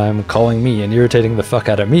spend more time calling me and irritating the fuck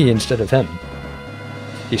out of me instead of him.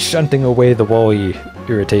 He's shunting away the Wally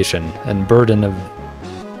irritation and burden of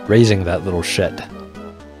raising that little shit.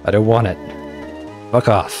 I don't want it. Fuck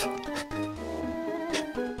off.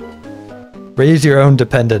 Raise your own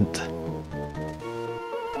dependent.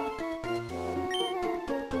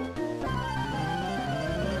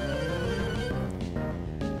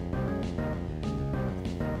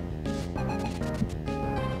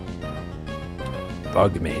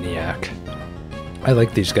 Bug maniac. I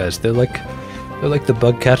like these guys. They're like the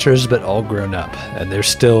bug catchers, but all grown up, and they're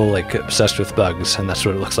still like obsessed with bugs, and that's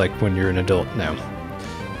what it looks like when you're an adult now,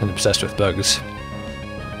 and obsessed with bugs.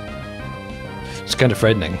 It's kind of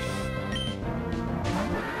frightening.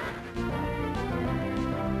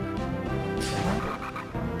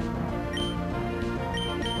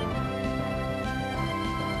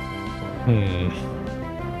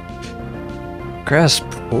 Grass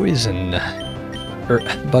poison. Or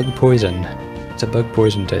bug poison. It's a bug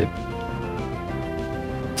poison type.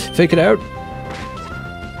 Fake it out.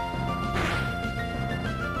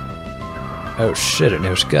 Oh shit, it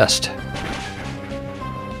knows Gust.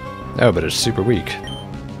 Oh, but it's super weak.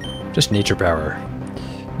 Just nature power.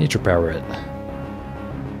 Nature power it.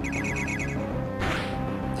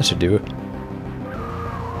 That should do it.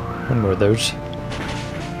 One more of those.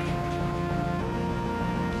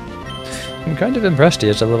 I'm kind of impressed he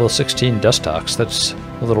has a level 16 Dustox. That's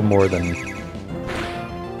a little more than...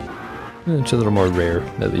 It's a little more rare,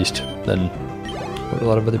 at least, than what a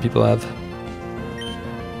lot of other people have.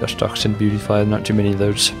 Dustox and Beautify, not too many of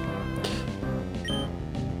those.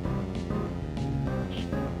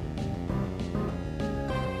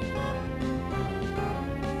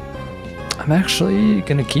 I'm actually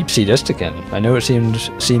gonna keep Seedistican. I know it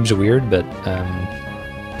seems weird, but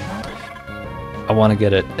I want to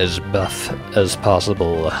get it as buff as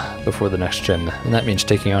possible before the next gen, and that means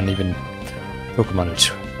taking on even Pokemon it's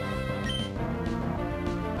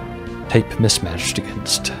type mismatched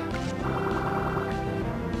against.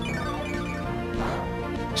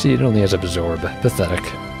 See, it only has Absorb. Pathetic.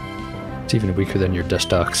 It's even weaker than your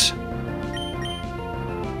Dustox.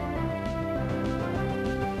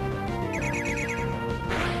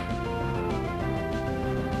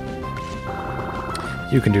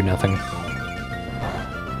 You can do nothing.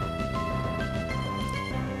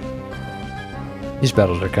 These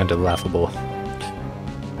battles are kind of laughable,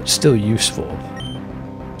 but still useful.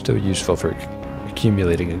 Still useful for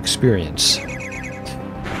accumulating experience.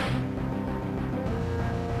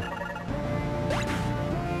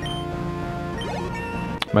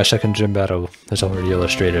 My second gym battle has already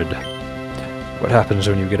illustrated what happens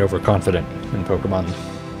when you get overconfident in Pokemon.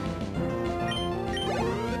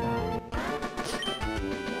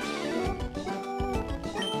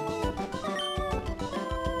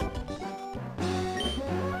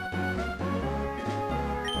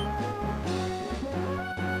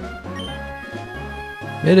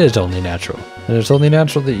 It is only natural. And it's only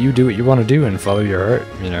natural that you do what you want to do and follow your heart,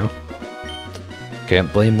 you know?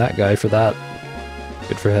 Can't blame that guy for that.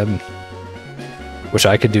 Good for him. Wish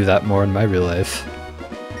I could do that more in my real life.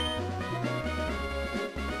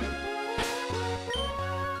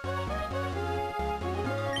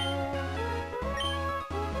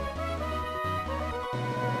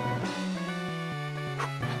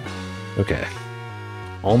 Okay.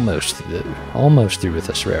 Almost through with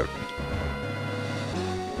this route.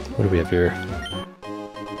 What do we have here?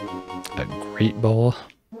 A Great Ball.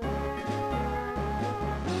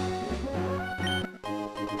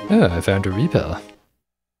 Oh, I found a repel.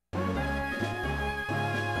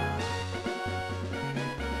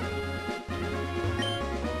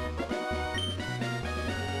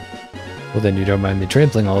 Well, then you don't mind me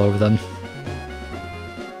trampling all over them.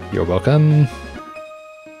 You're welcome.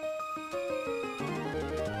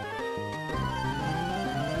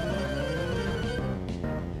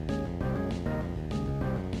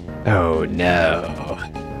 Oh no,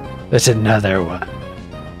 that's another one.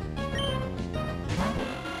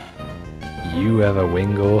 You have a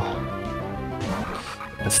Wingull.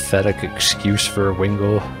 Pathetic excuse for a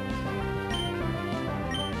Wingull.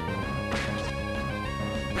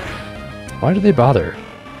 Why do they bother?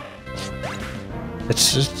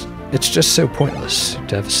 It's just so pointless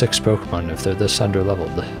to have 6 Pokemon if they're this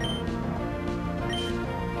underleveled.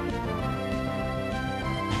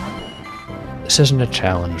 This isn't a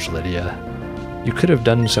challenge, Lydia. You could have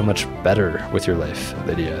done so much better with your life,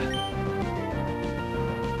 Lydia.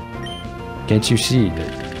 Can't you see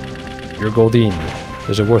that your Goldeen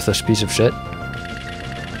is a worthless piece of shit?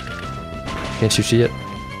 Can't you see it?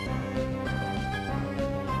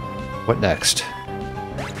 What next?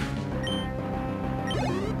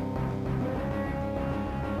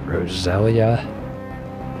 Rosalia?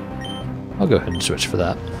 I'll go ahead and switch for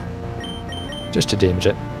that. Just to damage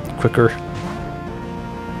it quicker.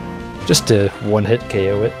 Just to one-hit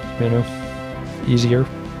KO it, you know? Easier.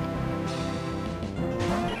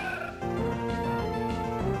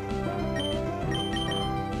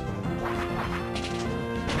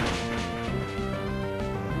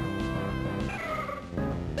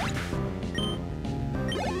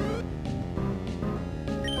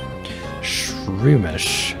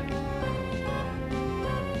 Shroomish.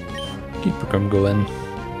 Keep Pokemon going.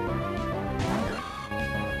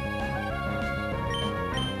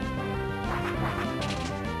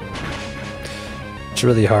 It's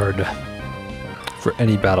really hard for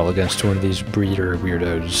any battle against one of these breeder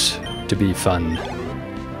weirdos to be fun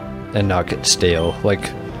and not get stale.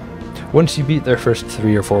 Like, once you beat their first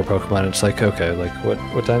 3 or 4 Pokemon, it's like, okay, like,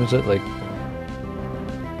 what time is it? Like,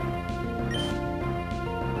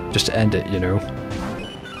 just end it, you know?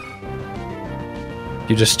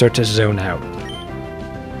 You just start to zone out.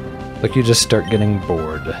 Like, you just start getting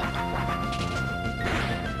bored.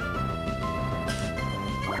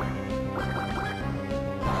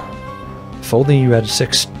 If only you had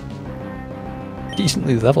 6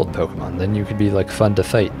 decently leveled Pokemon, then you could be, like, fun to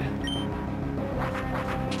fight.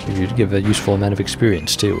 You'd give a useful amount of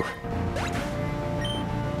experience, too.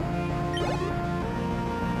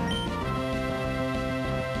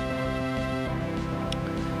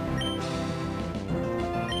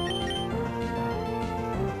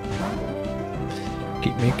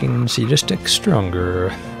 Keep making Seedstick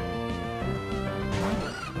stronger.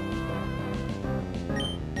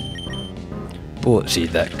 Bullet seed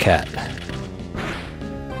that cat.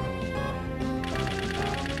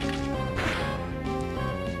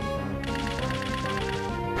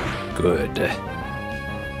 Good.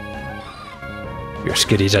 Your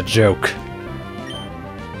skitty's a joke.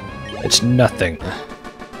 It's nothing.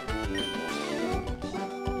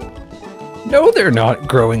 No, they're not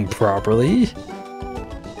growing properly.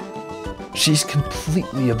 She's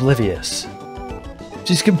completely oblivious.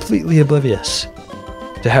 She's completely oblivious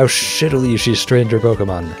to how shittily she's trained her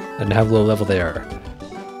Pokemon and how low level they are.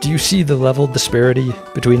 Do you see the level disparity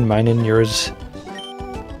between mine and yours?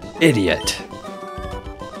 Idiot.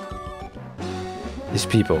 These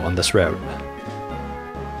people on this route.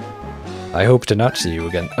 I hope to not see you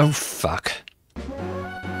again. Oh, fuck.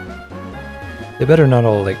 They better not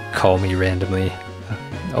all, like, call me randomly.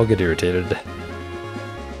 I'll get irritated.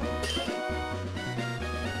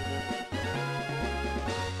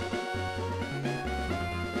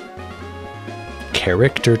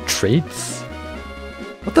 Character traits?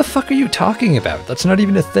 What the fuck are you talking about? That's not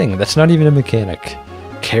even a thing. That's not even a mechanic.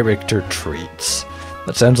 Character traits.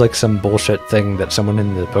 That sounds like some bullshit thing that someone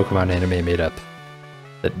in the Pokemon anime made up.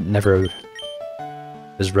 That never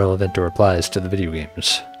is relevant or applies to the video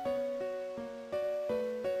games.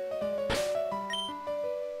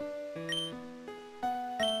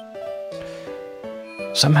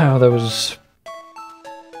 Somehow that was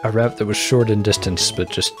a route that was short in distance,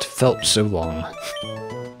 but just felt so long.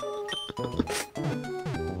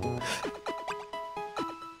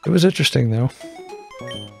 It was interesting, though.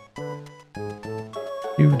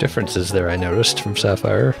 Few differences there I noticed from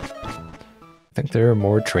Sapphire. I think there are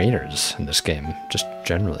more trainers in this game, just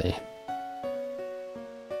generally.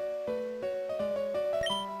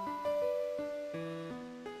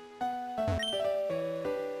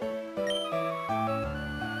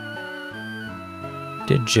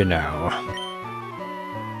 Did you know?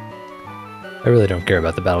 I really don't care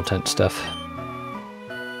about the battle tent stuff.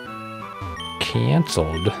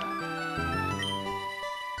 Cancelled?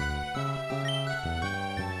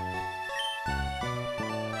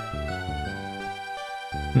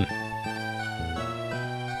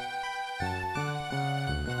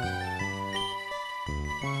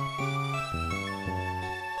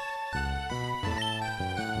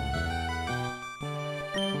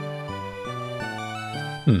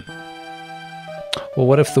 Well,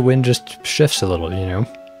 what if the wind just shifts a little, you know?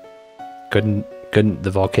 Couldn't the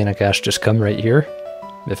volcanic ash just come right here?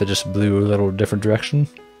 If it just blew a little different direction?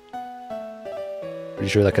 Pretty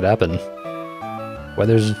sure that could happen.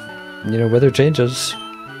 Weather changes.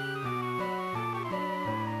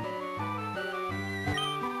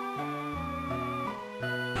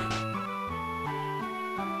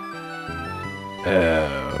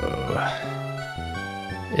 Oh.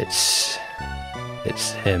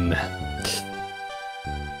 It's him.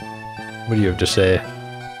 What do you have to say?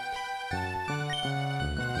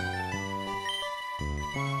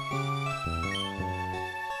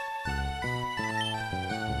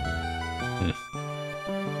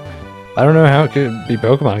 I don't know how it could be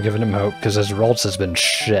Pokemon giving him hope, because his Ralts has been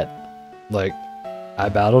shit. Like, I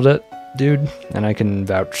battled it, dude, and I can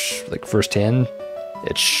vouch, like, firsthand,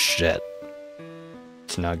 it's shit.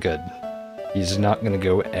 It's not good. He's not gonna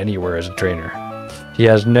go anywhere as a trainer. He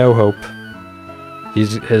has no hope.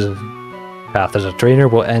 His path as a trainer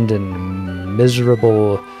will end in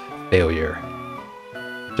miserable failure.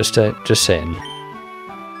 Just saying.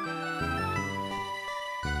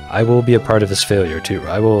 I will be a part of his failure too.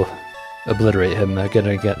 I will obliterate him again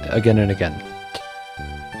and again.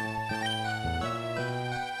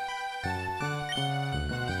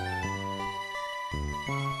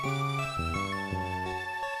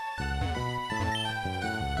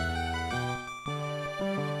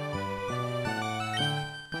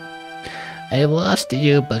 I lost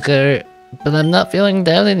you, Booger, but I'm not feeling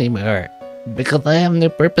down anymore, because I have new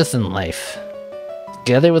purpose in life.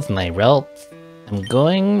 Together with my Ralts, I'm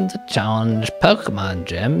going to challenge Pokemon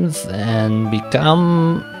gyms and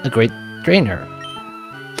become a great trainer.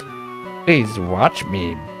 Please watch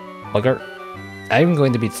me, Booger. I'm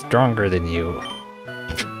going to be stronger than you.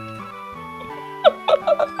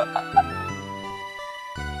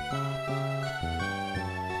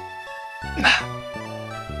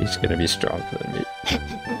 He's gonna be stronger than me.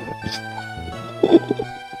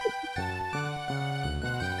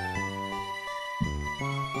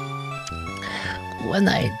 When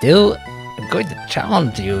I do, I'm going to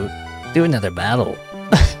challenge you to another battle.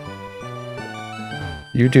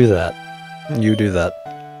 You do that. You do that.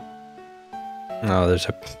 Oh, there's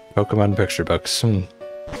a Pokemon picture books.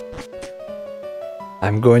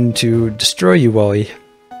 I'm going to destroy you, Wally,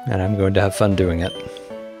 and I'm going to have fun doing it.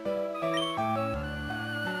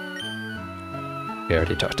 I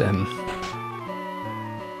already talked to him.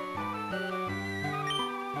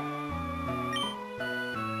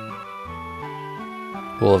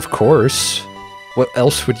 Well, of course. What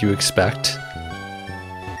else would you expect?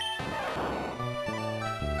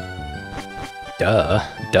 Duh.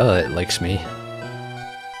 Duh, it likes me.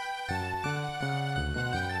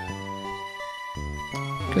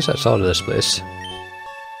 Guess that's all to this place.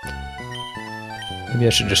 Maybe I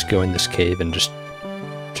should just go in this cave and just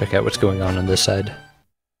check out what's going on this side.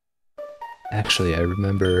 Actually, I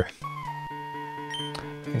remember... I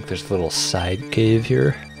think there's a little side cave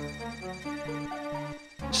here.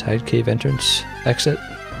 Side cave entrance, exit.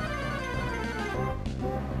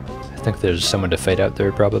 I think there's someone to fight out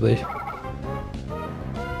there, probably.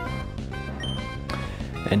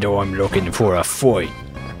 And I'm looking for a fight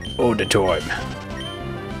all the time.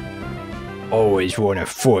 Always want to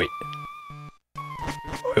fight.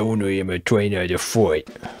 I only am a trainer to fight.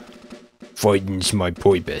 Fighting's my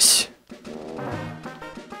purpose.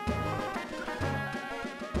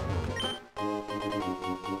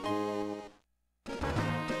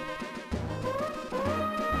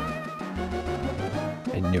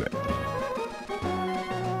 I knew it.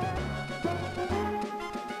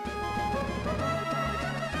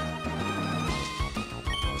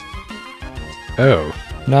 Oh,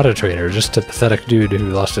 not a trainer, just a pathetic dude who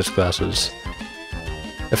lost his glasses.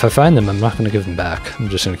 If I find them, I'm not going to give them back. I'm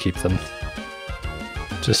just going to keep them.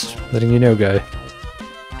 Just letting you know, guy.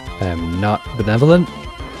 I am not benevolent.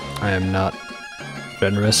 I am not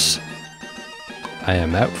generous. I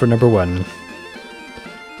am out for number one.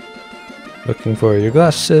 Looking for your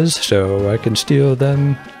glasses so I can steal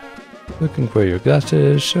them. Looking for your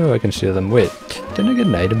glasses so I can steal them. Wait, didn't I get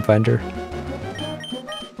an item finder?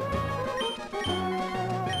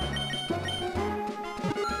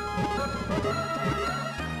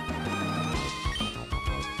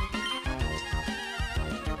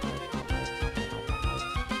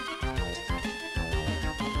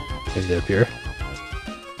 Maybe they appear.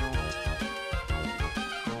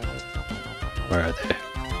 Where are they?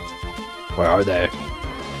 Where are they?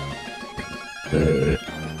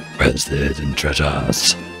 Where's the hidden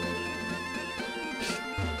treasures?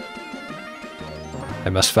 I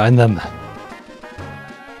must find them.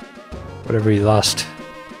 Whatever he lost.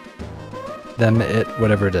 Them, it,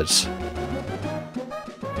 whatever it is.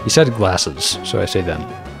 He said glasses, so I say them.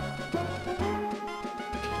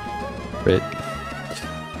 Right.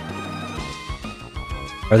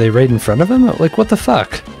 Are they right in front of him? Like, what the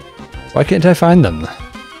fuck? Why can't I find them?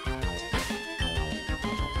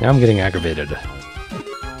 Now I'm getting aggravated.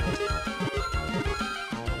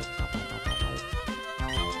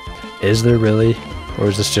 Is there really? Or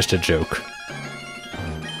is this just a joke?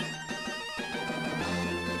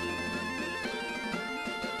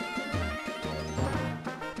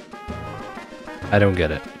 I don't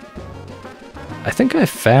get it. I think I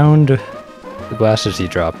found the glasses he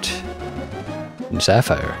dropped in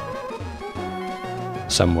Sapphire.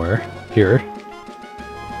 Somewhere. Here.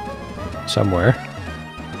 Somewhere.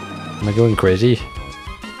 Am I going crazy?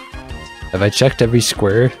 Have I checked every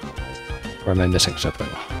square? Or am I missing something?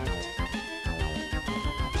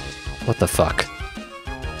 What the fuck?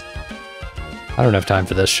 I don't have time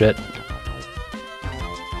for this shit.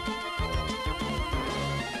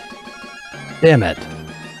 Damn it.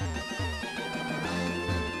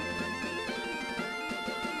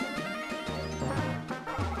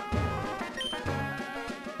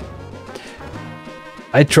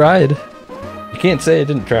 I tried. You can't say I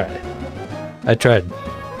didn't try. I tried.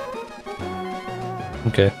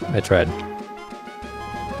 Okay, I tried.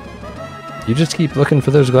 You just keep looking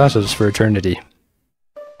for those glasses for eternity.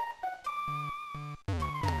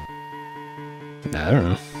 I don't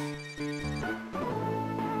know.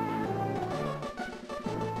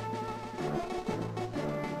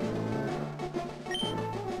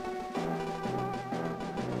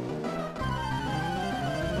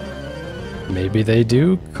 Maybe they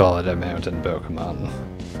do call it a mountain Pokemon.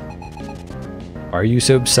 Are you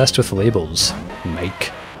so obsessed with labels,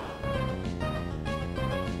 Mike?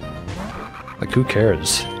 Like, who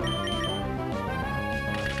cares?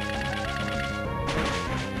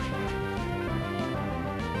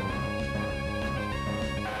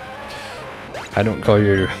 I don't call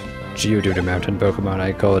your Geodude a mountain Pokemon,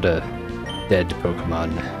 I call it a dead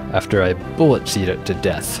Pokemon after I bullet seed it to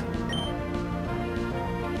death.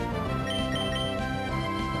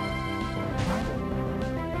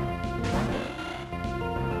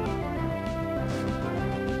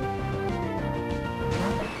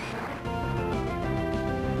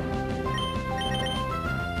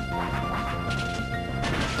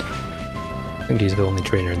 I think he's the only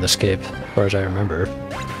trainer in this cave, as far as I remember.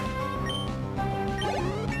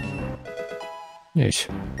 Yeesh.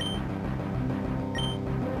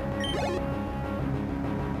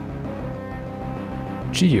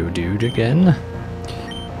 Geodude again.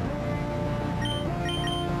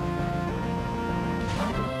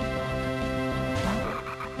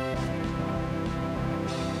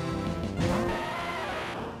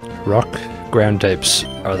 Rock ground types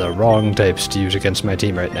are the wrong types to use against my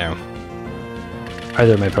team right now.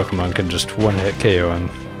 Either my Pokemon can just one-hit KO him.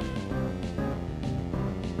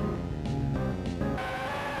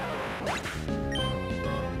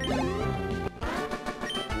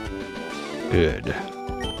 Good.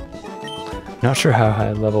 Not sure how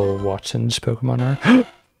high level Watson's Pokemon are.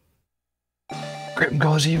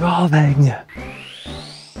 Grimgall's evolving!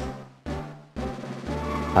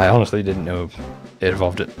 I honestly didn't know it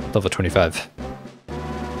evolved at level 25.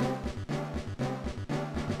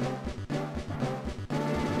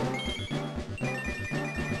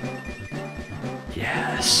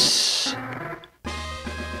 Yes!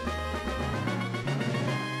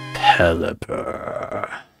 Pelipper.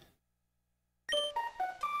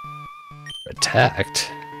 Attacked?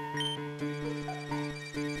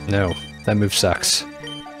 No, that move sucks.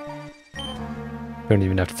 Don't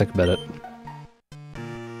even have to think about it.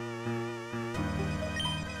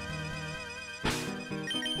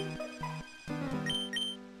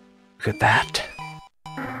 Look at that.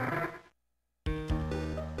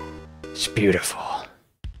 It's beautiful.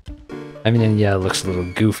 I mean, yeah, it looks a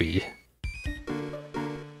little goofy.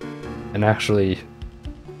 And actually,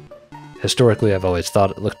 historically, I've always thought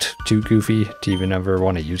it looked too goofy to even ever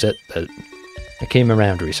want to use it, but I came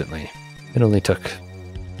around recently. It only took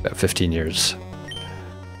about 15 years.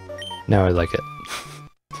 Now I like it.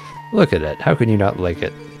 Look at it. How can you not like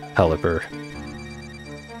it, Pelipper?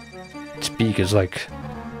 Its beak is like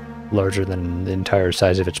larger than the entire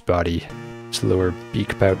size of its body. Its lower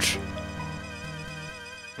beak pouch.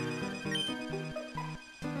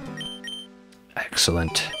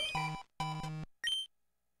 Excellent.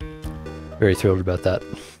 Very thrilled about that.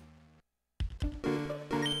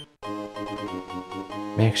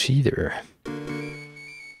 Max either.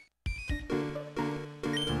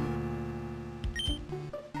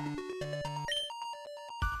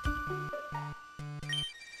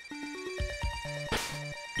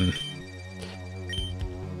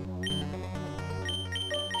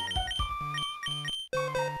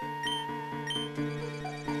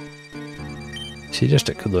 See, just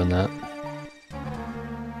it could learn that.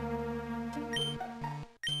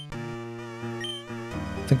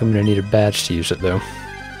 I think I'm gonna need a badge to use it though.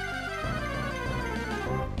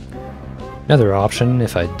 Another option,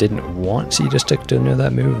 if I didn't want Seedstick to know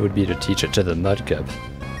that move, would be to teach it to the Mudkip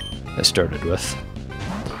I started with.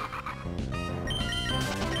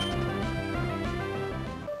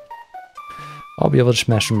 I'll be able to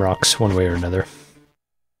smash some rocks one way or another.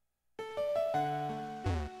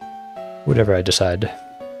 Whatever I decide.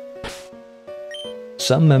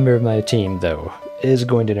 Some member of my team, though, is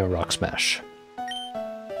going to know Rock Smash.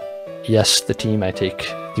 Yes, the team I take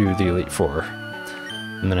through the Elite Four.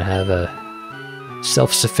 I'm gonna have a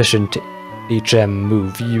self-sufficient HM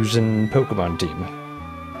move using Pokemon team.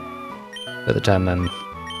 By the time I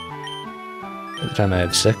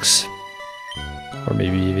have 6, or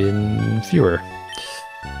maybe even fewer.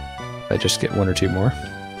 If I just get 1 or 2 more,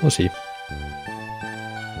 we'll see.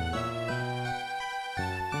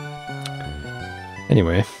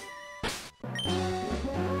 Anyway,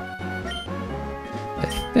 I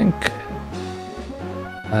think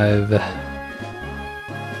I've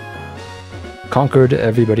conquered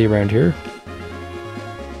everybody around here,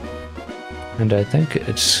 and I think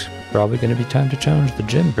it's probably going to be time to challenge the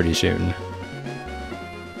gym pretty soon.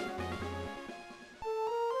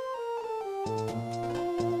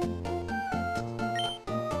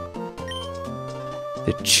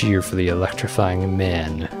 The cheerfully electrifying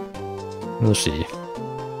man. We'll see.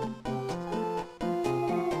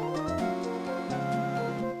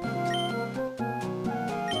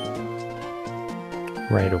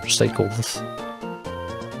 Ride over cycles.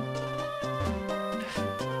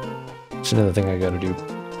 It's another thing I gotta do.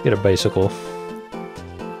 Get a bicycle.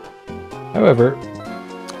 However,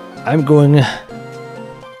 I'm going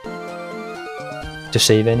to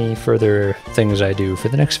save any further things I do for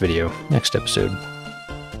the next video, next episode.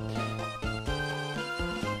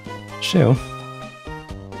 So,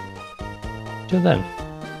 till then.